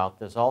talked about,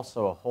 there's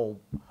also a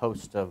whole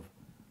host of,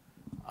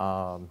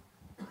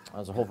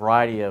 there's a whole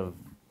variety of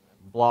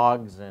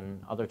blogs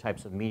and other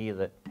types of media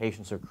that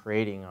patients are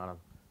creating on a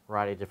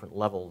variety of different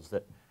levels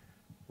that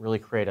really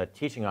create a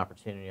teaching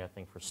opportunity, I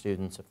think, for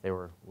students if they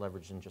were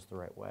leveraged in just the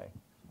right way.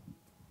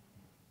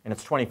 And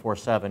it's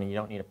 24/7, and you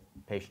don't need a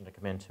patient to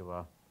come into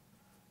an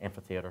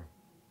amphitheater.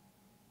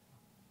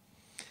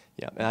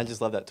 Yeah, and I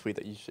just love that tweet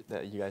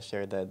that you guys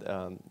shared, that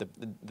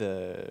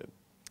the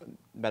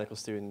medical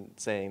student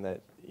saying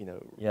that,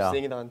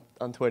 seeing it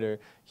on Twitter,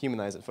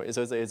 humanize it for you.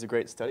 So it's a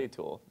great study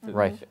tool.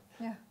 Right.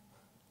 Yeah.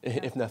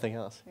 If nothing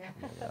else. Yeah.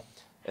 Yeah.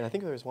 And I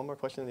think there's one more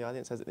question in the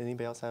audience. Does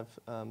anybody else have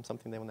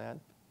something they want to add?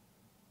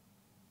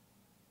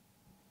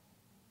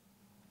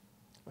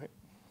 Okay.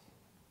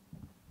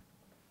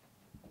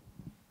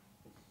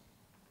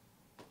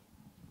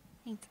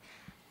 Thanks.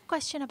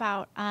 Question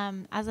about,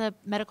 as a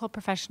medical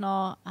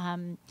professional,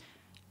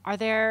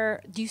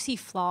 do you see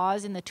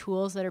flaws in the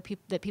tools that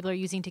people are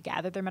using to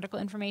gather their medical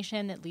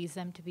information that leads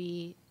them to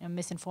be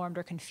misinformed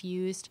or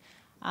confused?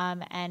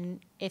 And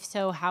if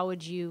so, how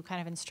would you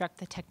kind of instruct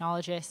the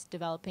technologists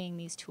developing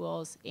these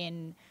tools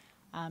in,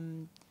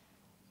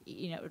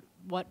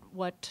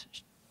 what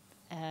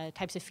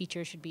types of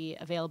features should be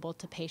available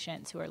to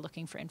patients who are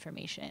looking for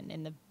information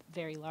in the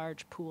very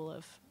large pool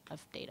of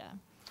data?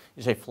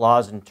 You say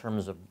flaws in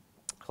terms of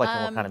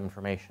collecting what kind of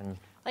information?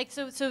 Like,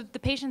 so the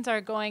patients are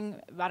going,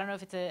 I don't know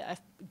if it's a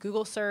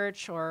Google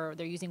search or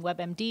they're using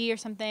WebMD or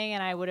something,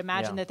 and I would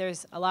imagine that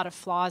there's a lot of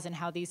flaws in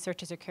how these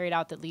searches are carried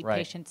out that lead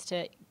patients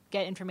to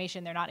get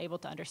information they're not able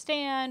to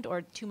understand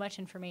or too much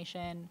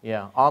information.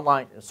 Yeah,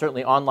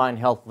 certainly online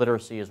health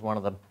literacy is one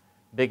of the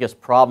biggest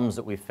problems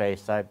that we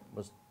face. I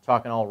was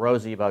talking all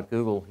rosy about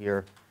Google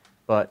here,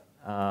 but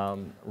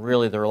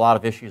really there are a lot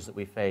of issues that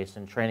we face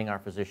in training our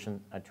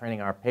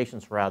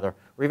patients rather,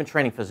 or even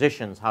training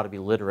physicians how to be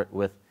literate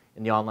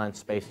in the online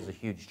space is a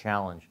huge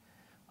challenge.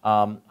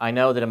 I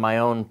know that in my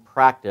own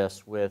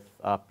practice with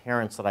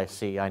parents that I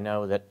see, I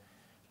know that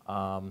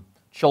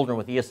children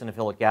with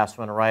eosinophilic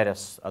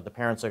gastroenteritis, the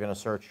parents are going to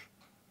search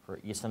for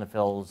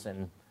eosinophils,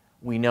 and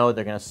we know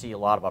they're going to see a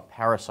lot about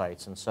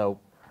parasites. And so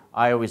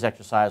I always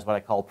exercise what I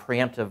call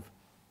preemptive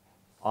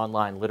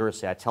online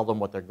literacy. I tell them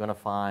what they're going to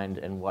find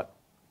and what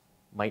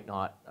might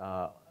not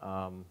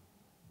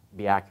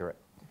be accurate.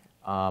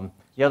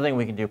 The other thing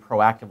we can do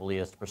proactively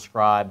is to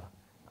prescribe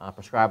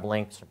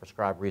links or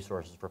prescribe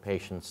resources for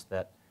patients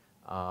that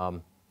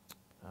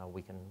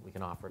we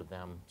can offer to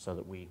them, so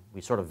that we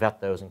sort of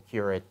vet those and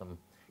curate them.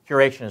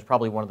 Curation is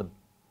probably one of the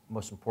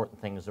most important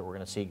things that we're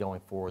going to see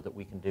going forward that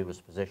we can do as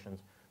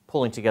physicians,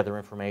 pulling together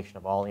information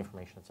of all the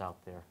information that's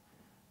out there,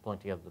 pulling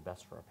together the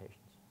best for our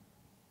patients.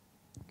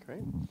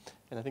 Great,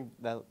 and I think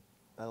that'll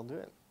do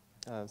it.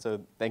 So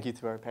thank you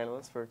to our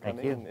panelists for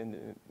coming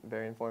and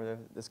very informative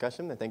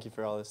discussion, and thank you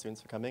for all the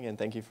students for coming, and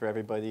thank you for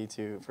everybody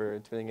for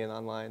tuning in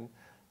online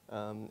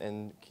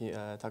and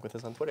talk with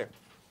us on Twitter.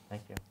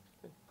 Thank you.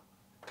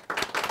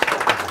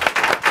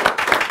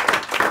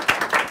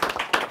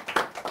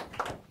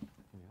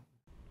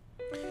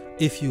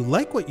 If you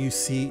like what you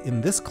see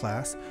in this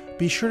class,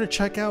 be sure to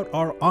check out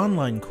our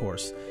online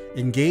course,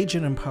 Engage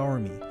and Empower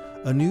Me,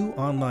 a new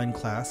online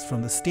class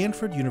from the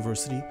Stanford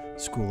University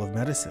School of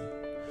Medicine.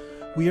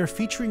 We are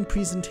featuring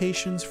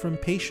presentations from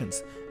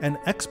patients and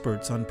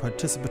experts on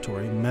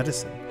participatory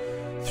medicine.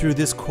 Through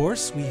this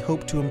course, we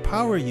hope to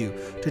empower you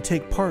to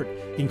take part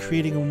in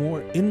creating a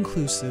more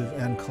inclusive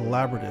and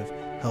collaborative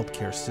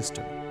healthcare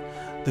system.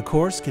 The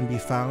course can be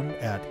found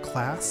at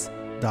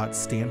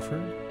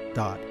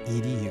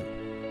class.stanford.edu.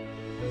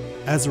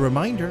 As a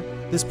reminder,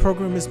 this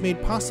program is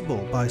made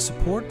possible by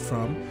support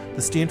from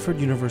the Stanford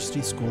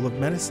University School of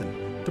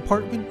Medicine,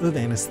 Department of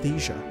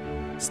Anesthesia,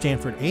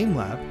 Stanford AIM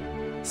Lab,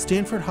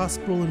 Stanford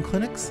Hospital and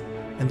Clinics,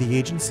 and the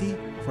Agency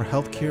for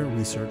Healthcare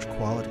Research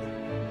Quality.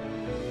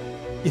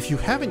 If you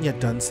haven't yet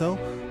done so,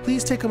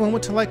 please take a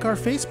moment to like our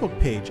Facebook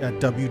page at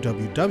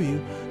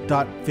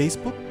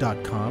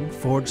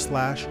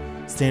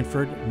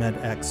www.facebook.com/Stanford Med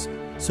X,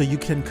 so you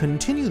can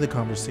continue the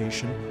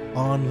conversation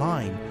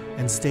online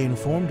and stay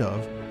informed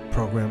of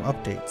program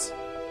updates.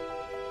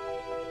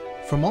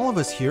 From all of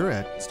us here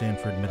at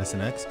Stanford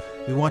Medicine X,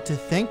 we want to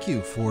thank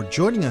you for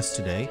joining us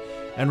today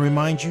and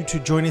remind you to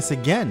join us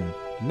again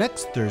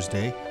next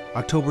Thursday,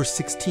 October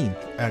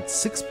 16th at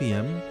 6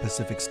 p.m.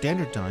 Pacific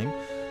Standard Time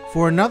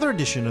for another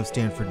edition of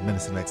Stanford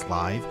Medicine X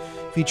Live,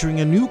 featuring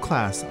a new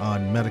class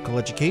on medical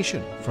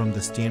education from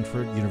the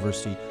Stanford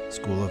University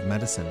School of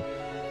Medicine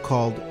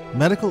called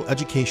Medical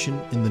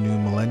Education in the New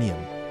Millennium.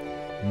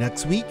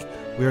 Next week,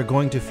 we are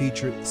going to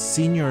feature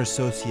Senior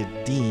Associate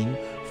Dean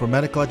for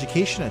Medical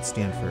Education at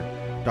Stanford,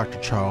 Dr.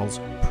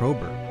 Charles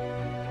Prober.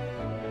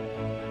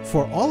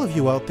 For all of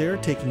you out there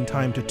taking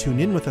time to tune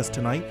in with us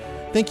tonight,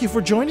 thank you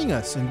for joining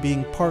us and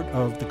being part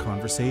of the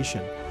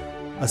conversation.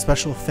 A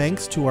special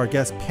thanks to our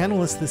guest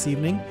panelists this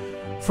evening.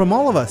 From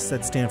all of us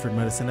at Stanford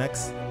Medicine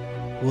X,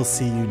 we'll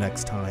see you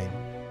next time.